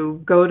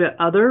to go to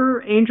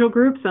other angel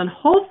groups, and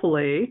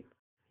hopefully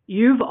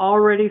you've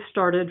already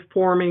started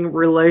forming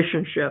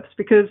relationships,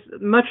 because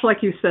much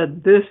like you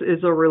said, this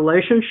is a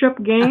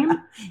relationship game.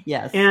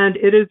 Yes. And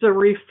it is a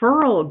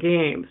referral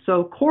game.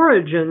 So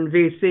Coragen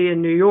VC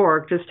in New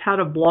York just had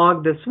a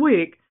blog this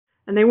week,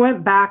 and they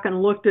went back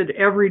and looked at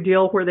every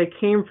deal where they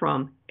came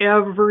from.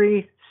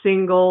 Every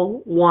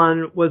single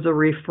one was a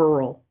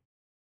referral.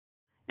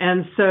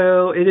 And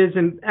so it is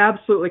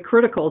absolutely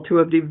critical to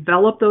have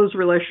developed those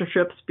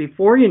relationships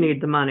before you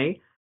need the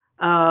money,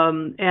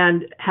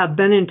 and have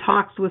been in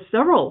talks with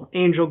several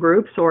angel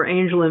groups or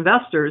angel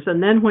investors.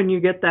 And then when you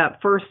get that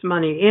first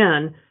money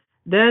in,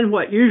 then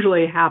what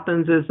usually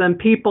happens is then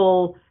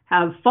people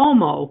have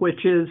FOMO,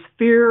 which is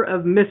fear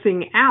of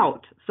missing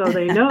out. So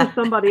they know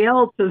somebody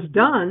else has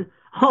done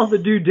all the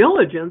due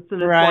diligence,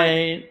 and it's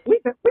like, we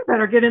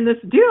better get in this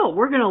deal.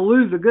 We're going to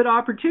lose a good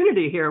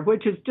opportunity here,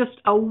 which is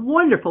just a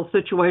wonderful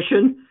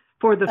situation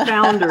for the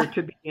founder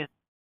to be in.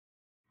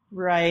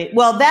 Right.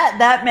 Well,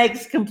 that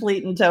makes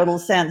complete and total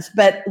sense.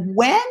 But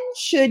when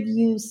should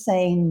you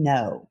say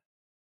no?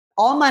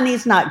 All money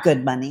is not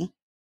good money.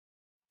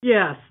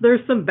 Yes,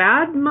 there's some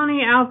bad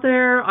money out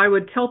there. I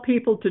would tell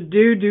people to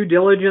do due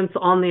diligence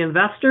on the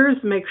investors,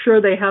 make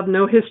sure they have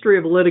no history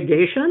of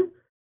litigation.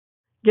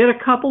 Get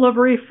a couple of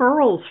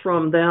referrals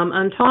from them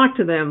and talk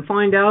to them.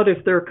 Find out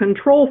if they're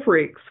control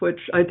freaks, which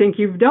I think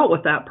you've dealt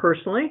with that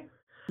personally.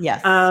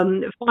 Yes.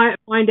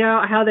 Find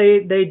out how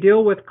they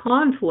deal with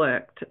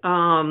conflict.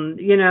 And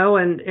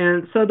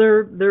so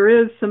there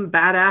is some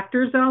bad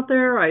actors out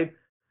there. I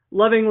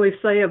lovingly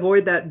say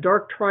avoid that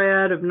dark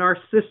triad of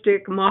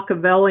narcissistic,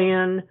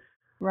 Machiavellian,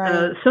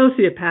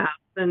 sociopath.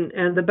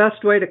 And the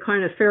best way to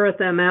kind of ferret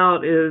them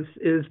out is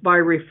by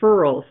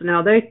referrals.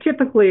 Now, they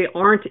typically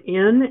aren't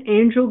in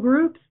angel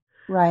groups.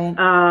 Right.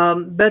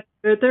 But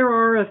there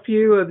are a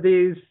few of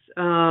these,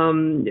 I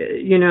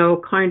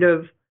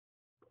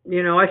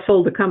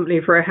sold the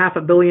company for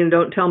 $500 million.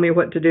 Don't tell me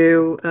what to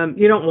do.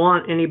 You don't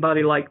want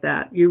anybody like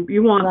that.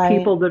 You want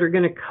people that are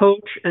going to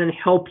coach and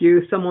help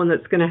you, someone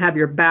that's going to have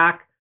your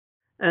back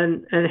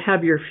and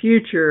have your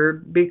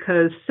future,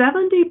 because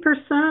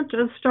 70%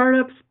 of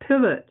startups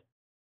pivot.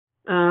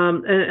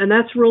 And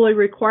that's really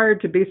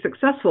required to be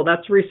successful.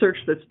 That's research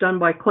that's done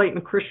by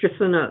Clayton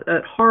Christensen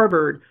at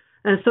Harvard.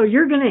 And so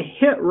you're going to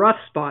hit rough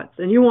spots,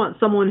 and you want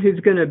someone who's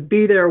going to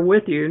be there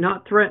with you,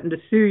 not threaten to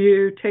sue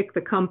you, take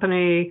the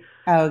company.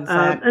 Oh,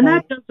 exactly. And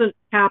that doesn't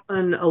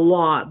happen a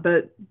lot,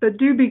 but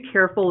do be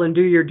careful and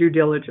do your due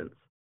diligence.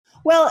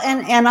 Well,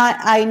 and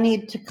I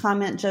need to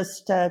comment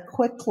just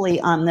quickly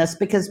on this,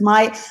 because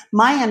my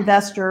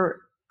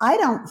investor, I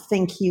don't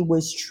think he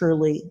was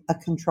truly a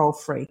control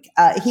freak.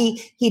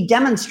 He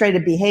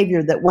demonstrated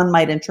behavior that one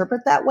might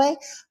interpret that way,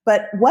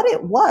 but what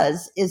it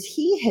was is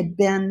he had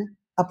been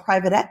a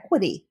private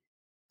equity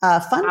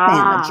fund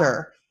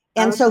manager,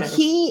 and so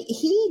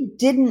he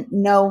didn't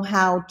know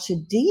how to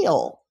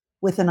deal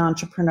with an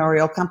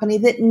entrepreneurial company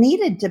that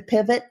needed to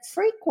pivot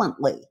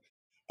frequently.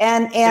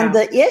 And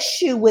the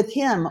issue with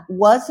him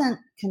wasn't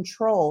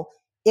control.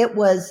 It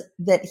was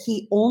that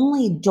he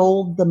only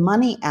doled the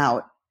money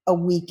out a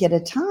week at a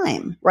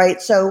time,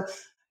 right? So,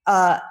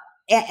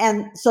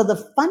 and so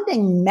the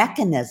funding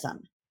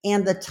mechanism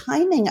and the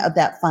timing of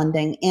that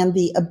funding and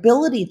the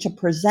ability to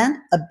present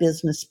a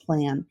business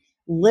plan,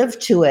 live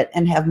to it,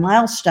 and have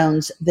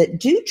milestones that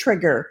do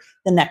trigger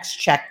the next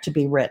check to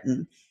be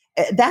written,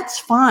 that's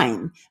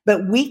fine.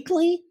 But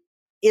weekly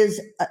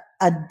is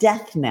a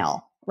death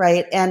knell.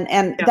 Right. And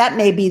that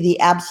may be the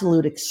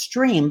absolute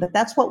extreme, but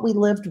that's what we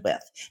lived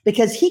with,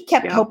 because he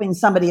kept hoping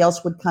somebody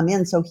else would come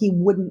in so he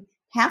wouldn't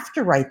have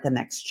to write the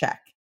next check.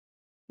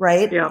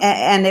 Right.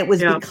 And it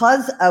was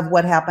because of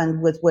what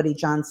happened with Woody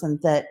Johnson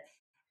that,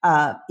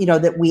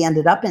 that we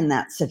ended up in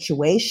that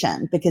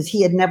situation, because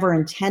he had never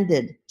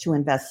intended to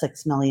invest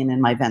 $6 million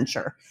in my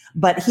venture,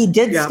 but he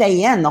did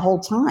stay in the whole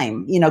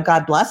time.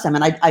 God bless him.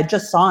 And I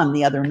just saw him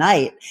the other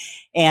night.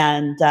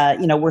 And,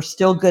 we're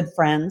still good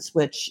friends,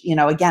 which,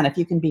 again, if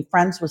you can be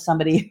friends with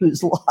somebody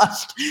who's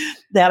lost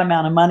that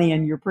amount of money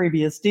in your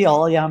previous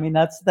deal,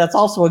 that's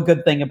also a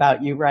good thing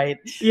about you, right?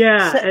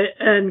 Yeah.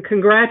 And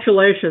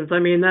congratulations.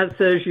 That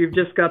says you've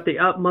just got the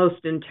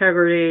utmost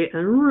integrity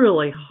and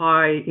really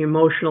high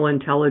emotional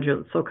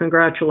intelligence. So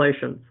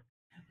congratulations.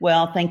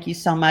 Well, thank you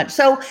so much.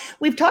 So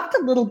we've talked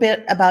a little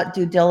bit about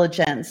due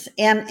diligence,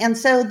 and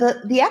so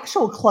the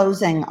actual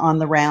closing on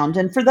the round,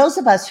 and for those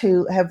of us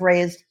who have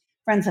raised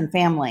friends and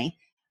family,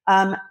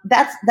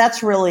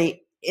 that's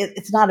really,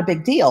 it's not a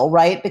big deal,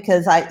 right?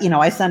 Because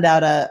I send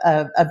out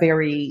a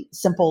very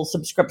simple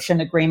subscription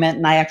agreement,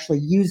 and I actually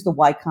use the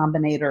Y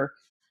Combinator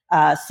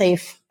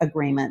safe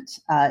agreement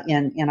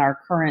in our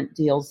current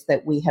deals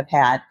that we have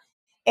had.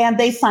 And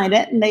they sign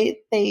it, and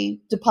they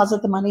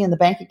deposit the money in the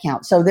bank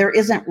account. So there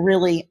isn't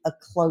really a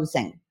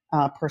closing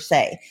per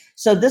se.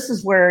 So this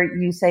is where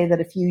you say that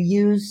if you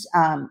use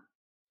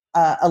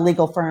a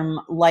legal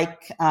firm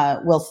like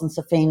Wilson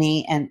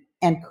Safini and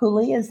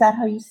Cooley, is that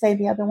how you say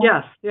the other one?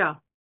 Yes, yeah.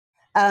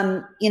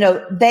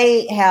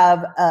 They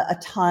have a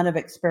ton of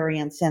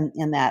experience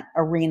in that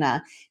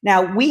arena.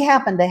 Now, we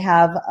happen to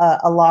have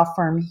a law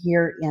firm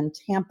here in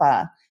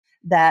Tampa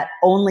that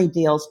only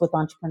deals with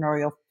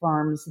entrepreneurial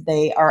firms.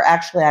 They are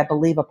actually, I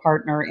believe, a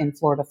partner in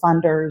Florida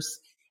Funders,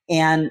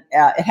 and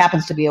it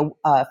happens to be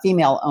a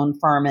female-owned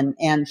firm,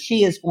 and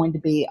she is going to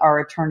be our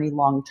attorney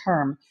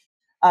long-term.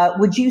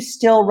 Would you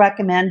still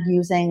recommend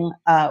using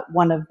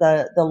one of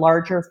the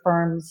larger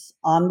firms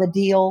on the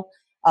deal,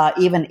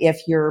 even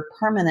if your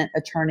permanent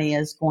attorney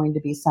is going to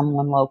be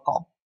someone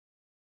local?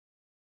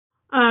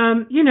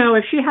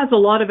 If she has a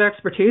lot of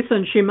expertise,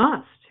 then she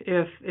must.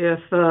 If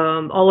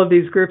all of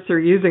these groups are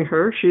using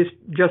her, she's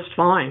just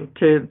fine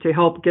to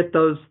help get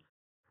those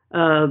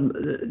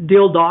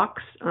deal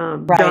docs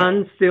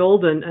done,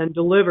 sealed, and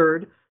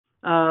delivered.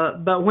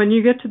 But when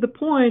you get to the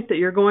point that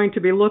you're going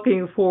to be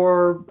looking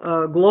for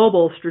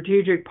global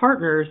strategic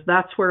partners,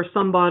 that's where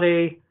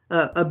somebody,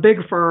 a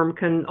big firm,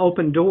 can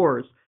open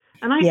doors.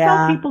 And I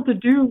tell people to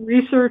do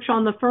research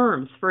on the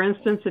firms. For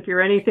instance, if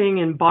you're anything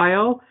in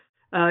bio,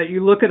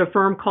 you look at a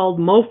firm called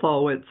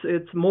MoFo.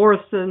 It's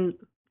Morrison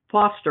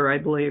Foster, I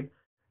believe.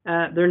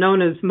 They're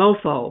known as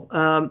MoFo,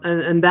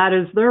 and that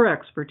is their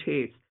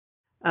expertise.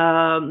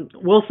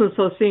 Wilson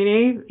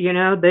Sonsini,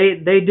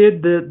 they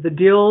did the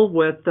deal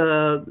with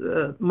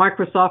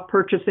Microsoft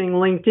purchasing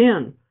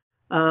LinkedIn.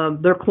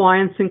 Their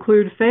clients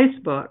include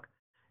Facebook.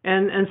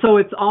 And so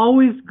it's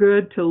always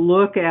good to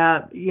look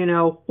at,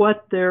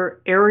 what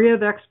their area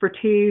of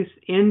expertise,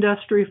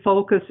 industry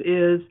focus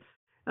is,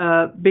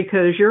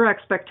 because your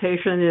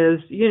expectation is,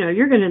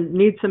 you're going to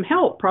need some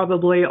help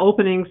probably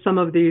opening some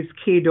of these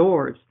key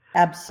doors.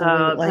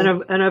 Absolutely.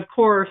 And of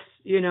course,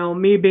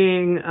 me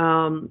being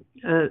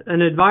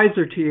an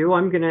advisor to you,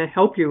 I'm going to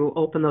help you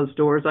open those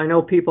doors. I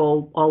know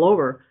people all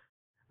over.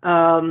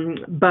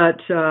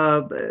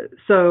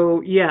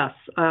 So yes,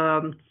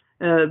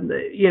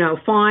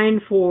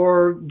 fine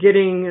for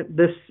getting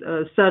this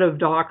set of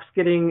docs,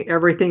 getting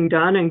everything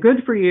done, and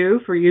good for you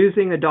for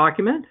using a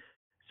document.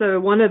 So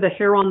one of the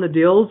hair on the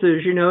deals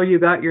is, you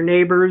got your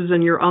neighbors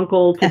and your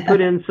uncle to put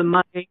in some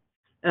money,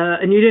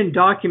 and you didn't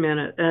document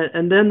it.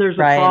 And then there's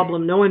a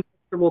problem. No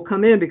investor will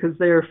come in because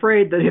they're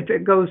afraid that if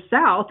it goes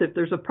south, if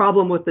there's a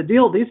problem with the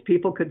deal, these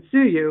people could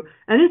sue you.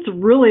 And it's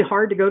really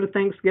hard to go to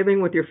Thanksgiving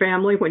with your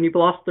family when you've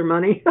lost their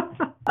money.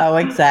 Oh,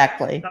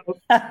 exactly.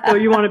 So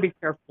you want to be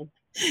careful.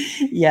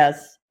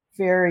 Yes.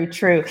 Very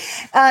true.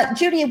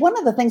 Judy, one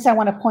of the things I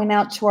want to point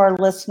out to our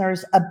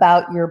listeners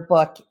about your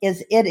book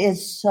is it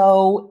is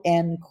so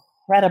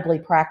incredibly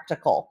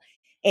practical.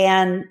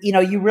 And,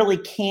 you really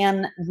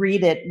can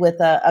read it with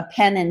a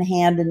pen in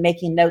hand and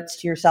making notes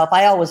to yourself.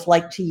 I always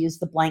like to use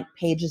the blank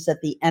pages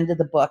at the end of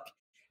the book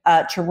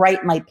to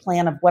write my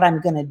plan of what I'm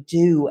going to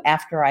do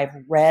after I've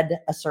read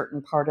a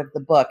certain part of the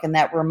book. And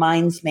that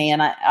reminds me,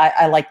 and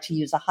I like to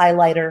use a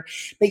highlighter,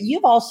 but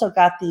you've also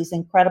got these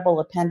incredible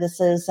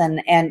appendices,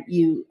 and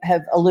you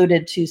have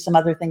alluded to some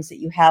other things that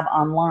you have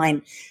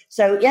online.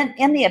 So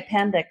in the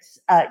appendix,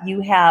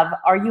 you have,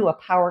 Are You a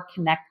Power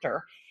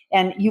Connector?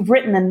 And you've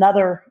written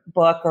another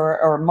book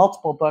or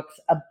multiple books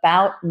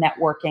about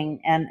networking,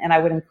 and I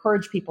would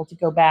encourage people to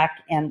go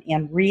back and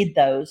read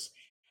those.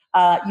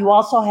 You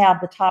also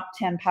have the top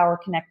 10 power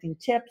connecting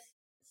tips,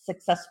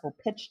 successful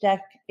pitch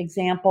deck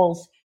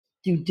examples,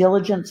 due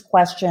diligence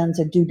questions,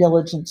 a due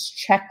diligence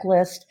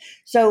checklist.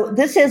 So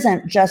this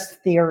isn't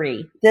just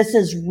theory. This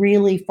is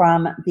really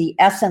from the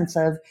essence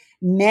of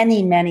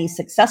many, many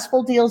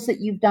successful deals that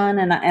you've done.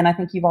 And I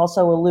think you've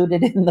also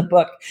alluded in the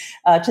book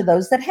to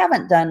those that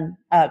haven't done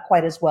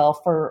quite as well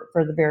for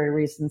the very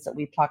reasons that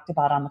we've talked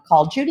about on the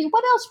call. Judy,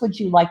 what else would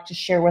you like to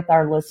share with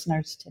our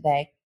listeners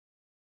today?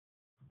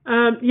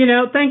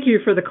 Thank you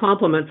for the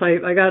compliments.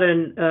 I got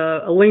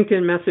a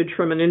LinkedIn message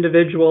from an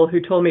individual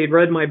who told me he'd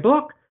read my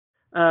book,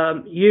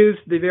 used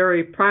the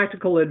very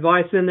practical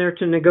advice in there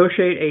to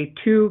negotiate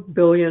a $2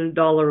 billion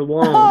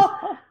loan,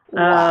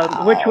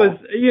 Wow. which was,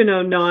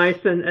 nice.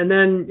 And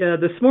then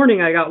this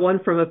morning I got one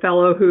from a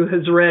fellow who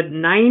has read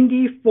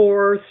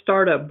 94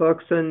 startup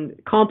books and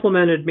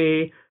complimented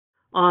me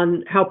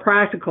on how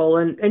practical.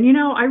 And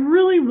I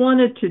really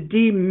wanted to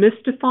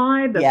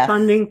demystify the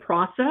funding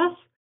process,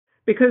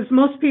 because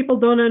most people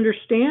don't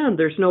understand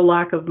there's no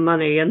lack of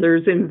money and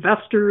there's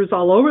investors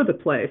all over the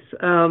place.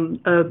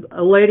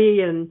 A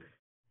lady in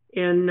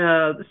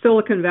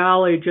Silicon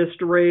Valley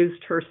just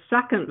raised her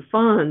second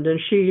fund, and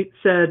she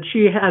said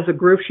she has a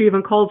group she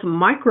even calls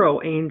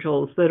micro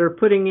angels that are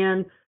putting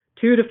in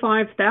 $2,000 to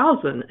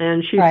 $5,000.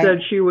 And she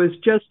said she was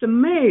just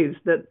amazed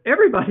that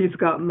everybody's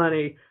got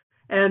money.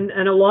 And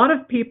a lot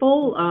of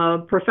people,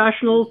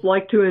 professionals,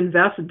 like to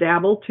invest,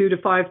 dabble $2,000 to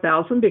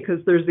 $5,000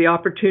 because there's the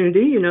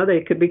opportunity,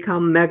 they could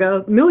become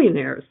mega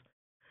millionaires.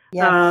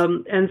 Yes.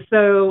 And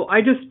so I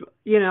just,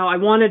 I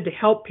wanted to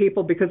help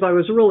people because I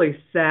was really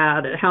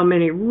sad at how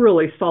many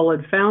really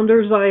solid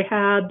founders I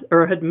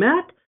had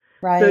met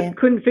that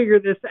couldn't figure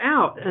this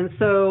out. And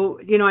so,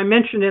 I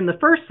mentioned in the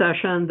first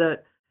session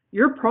that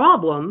your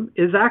problem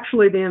is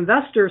actually the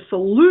investor's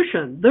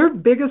solution. Their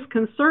biggest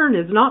concern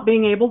is not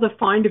being able to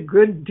find a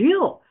good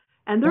deal.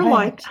 And they're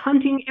like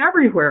hunting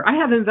everywhere. I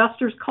have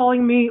investors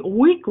calling me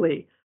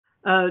weekly.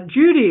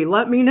 Judy,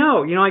 let me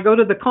know. I go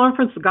to the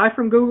conference, the guy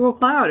from Google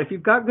Cloud. If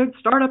you've got good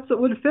startups that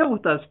would fit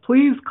with us,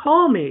 please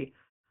call me.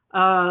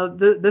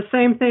 The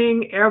same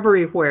thing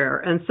everywhere.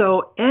 And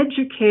so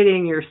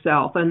educating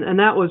yourself, and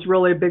that was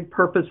really a big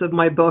purpose of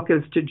my book,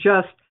 is to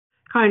just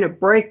kind of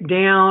break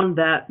down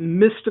that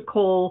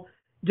mystical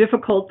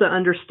difficult to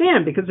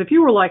understand, because if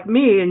you were like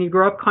me and you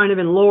grew up kind of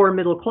in lower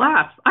middle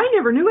class, I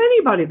never knew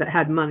anybody that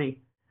had money.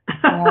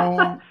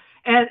 Right.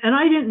 and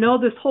I didn't know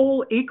this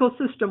whole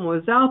ecosystem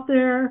was out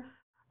there.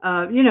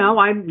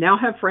 I now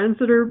have friends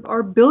that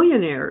are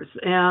billionaires,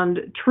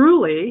 and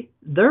truly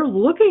they're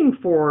looking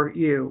for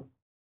you.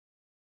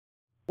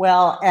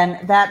 Well,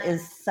 and that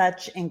is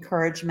such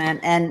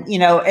encouragement. And,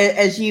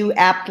 as you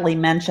aptly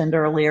mentioned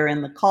earlier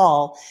in the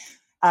call,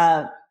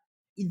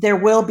 there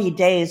will be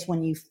days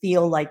when you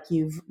feel like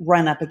you've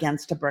run up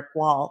against a brick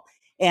wall.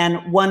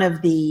 And one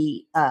of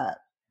the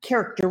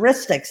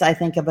characteristics, I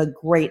think, of a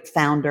great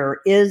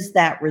founder is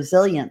that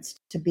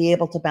resilience to be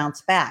able to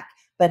bounce back.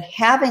 But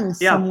having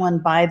someone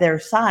by their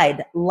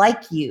side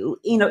like you,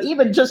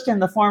 even just in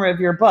the form of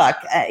your book,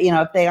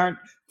 if they aren't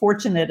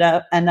fortunate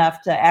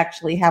enough to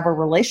actually have a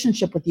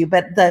relationship with you.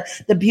 But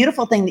the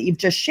beautiful thing that you've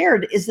just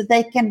shared is that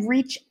they can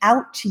reach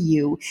out to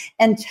you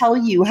and tell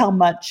you how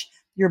much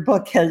your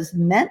book has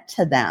meant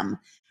to them,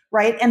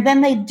 right? And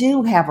then they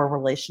do have a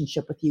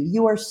relationship with you.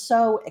 You are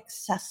so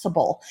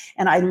accessible.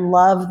 And I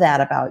love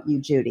that about you,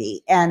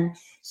 Judy. And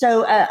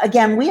so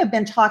again, we have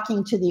been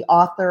talking to the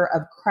author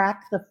of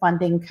Crack the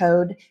Funding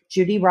Code,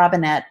 Judy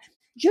Robinett.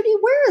 Judy,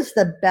 where is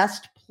the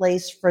best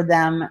place for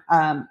them,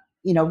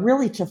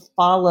 really to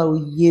follow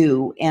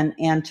you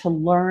and to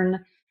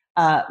learn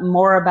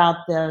more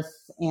about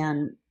this?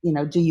 And,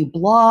 do you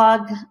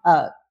blog?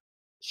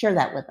 Share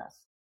that with us.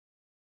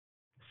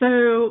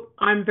 So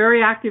I'm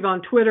very active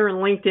on Twitter and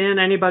LinkedIn.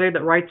 Anybody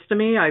that writes to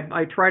me,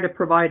 I try to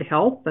provide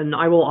help, and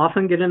I will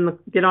often get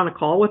on a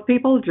call with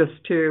people just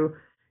to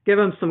give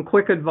them some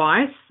quick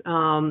advice.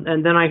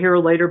 And then I hear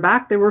later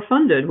back they were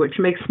funded, which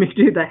makes me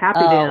do the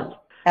happy dance.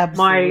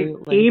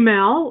 Absolutely. My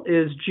email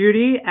is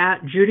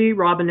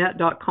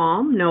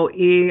judy@judyrobinett.com, no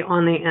E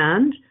on the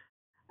end.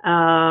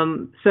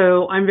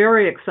 So I'm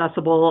very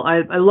accessible.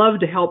 I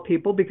love to help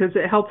people because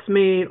it helps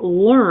me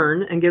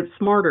learn and get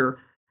smarter.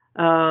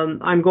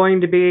 I'm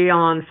going to be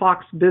on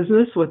Fox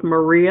Business with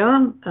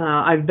Maria.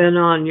 I've been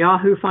on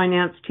Yahoo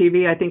Finance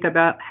TV. I think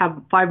I have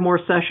 5 more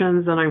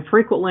sessions, and I'm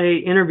frequently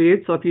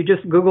interviewed. So if you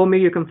just Google me,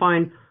 you can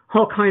find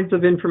all kinds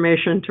of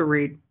information to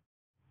read.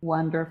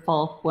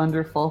 Wonderful,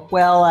 wonderful.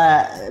 Well,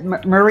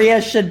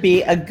 Maria should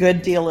be a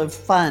good deal of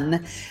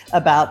fun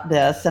about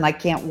this, and I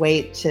can't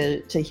wait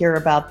to hear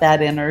about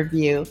that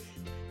interview.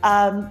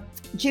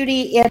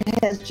 Judy,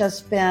 it has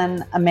just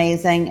been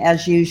amazing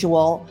as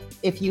usual.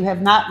 If you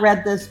have not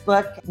read this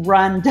book,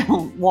 run,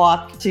 don't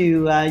walk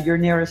to your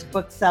nearest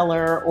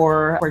bookseller,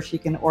 or of course you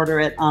can order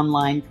it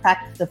online.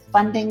 Crack the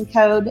Funding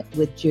Code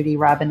with Judy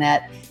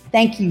Robinett.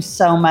 Thank you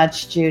so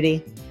much,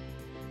 Judy.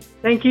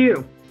 Thank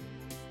you.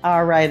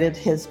 All right, it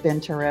has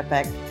been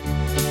terrific.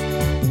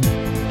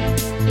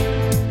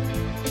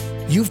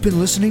 You've been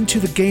listening to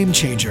The Game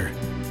Changer.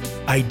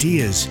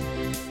 Ideas,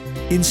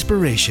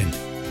 inspiration,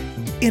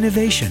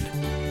 innovation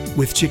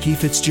with Chicky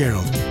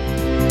Fitzgerald.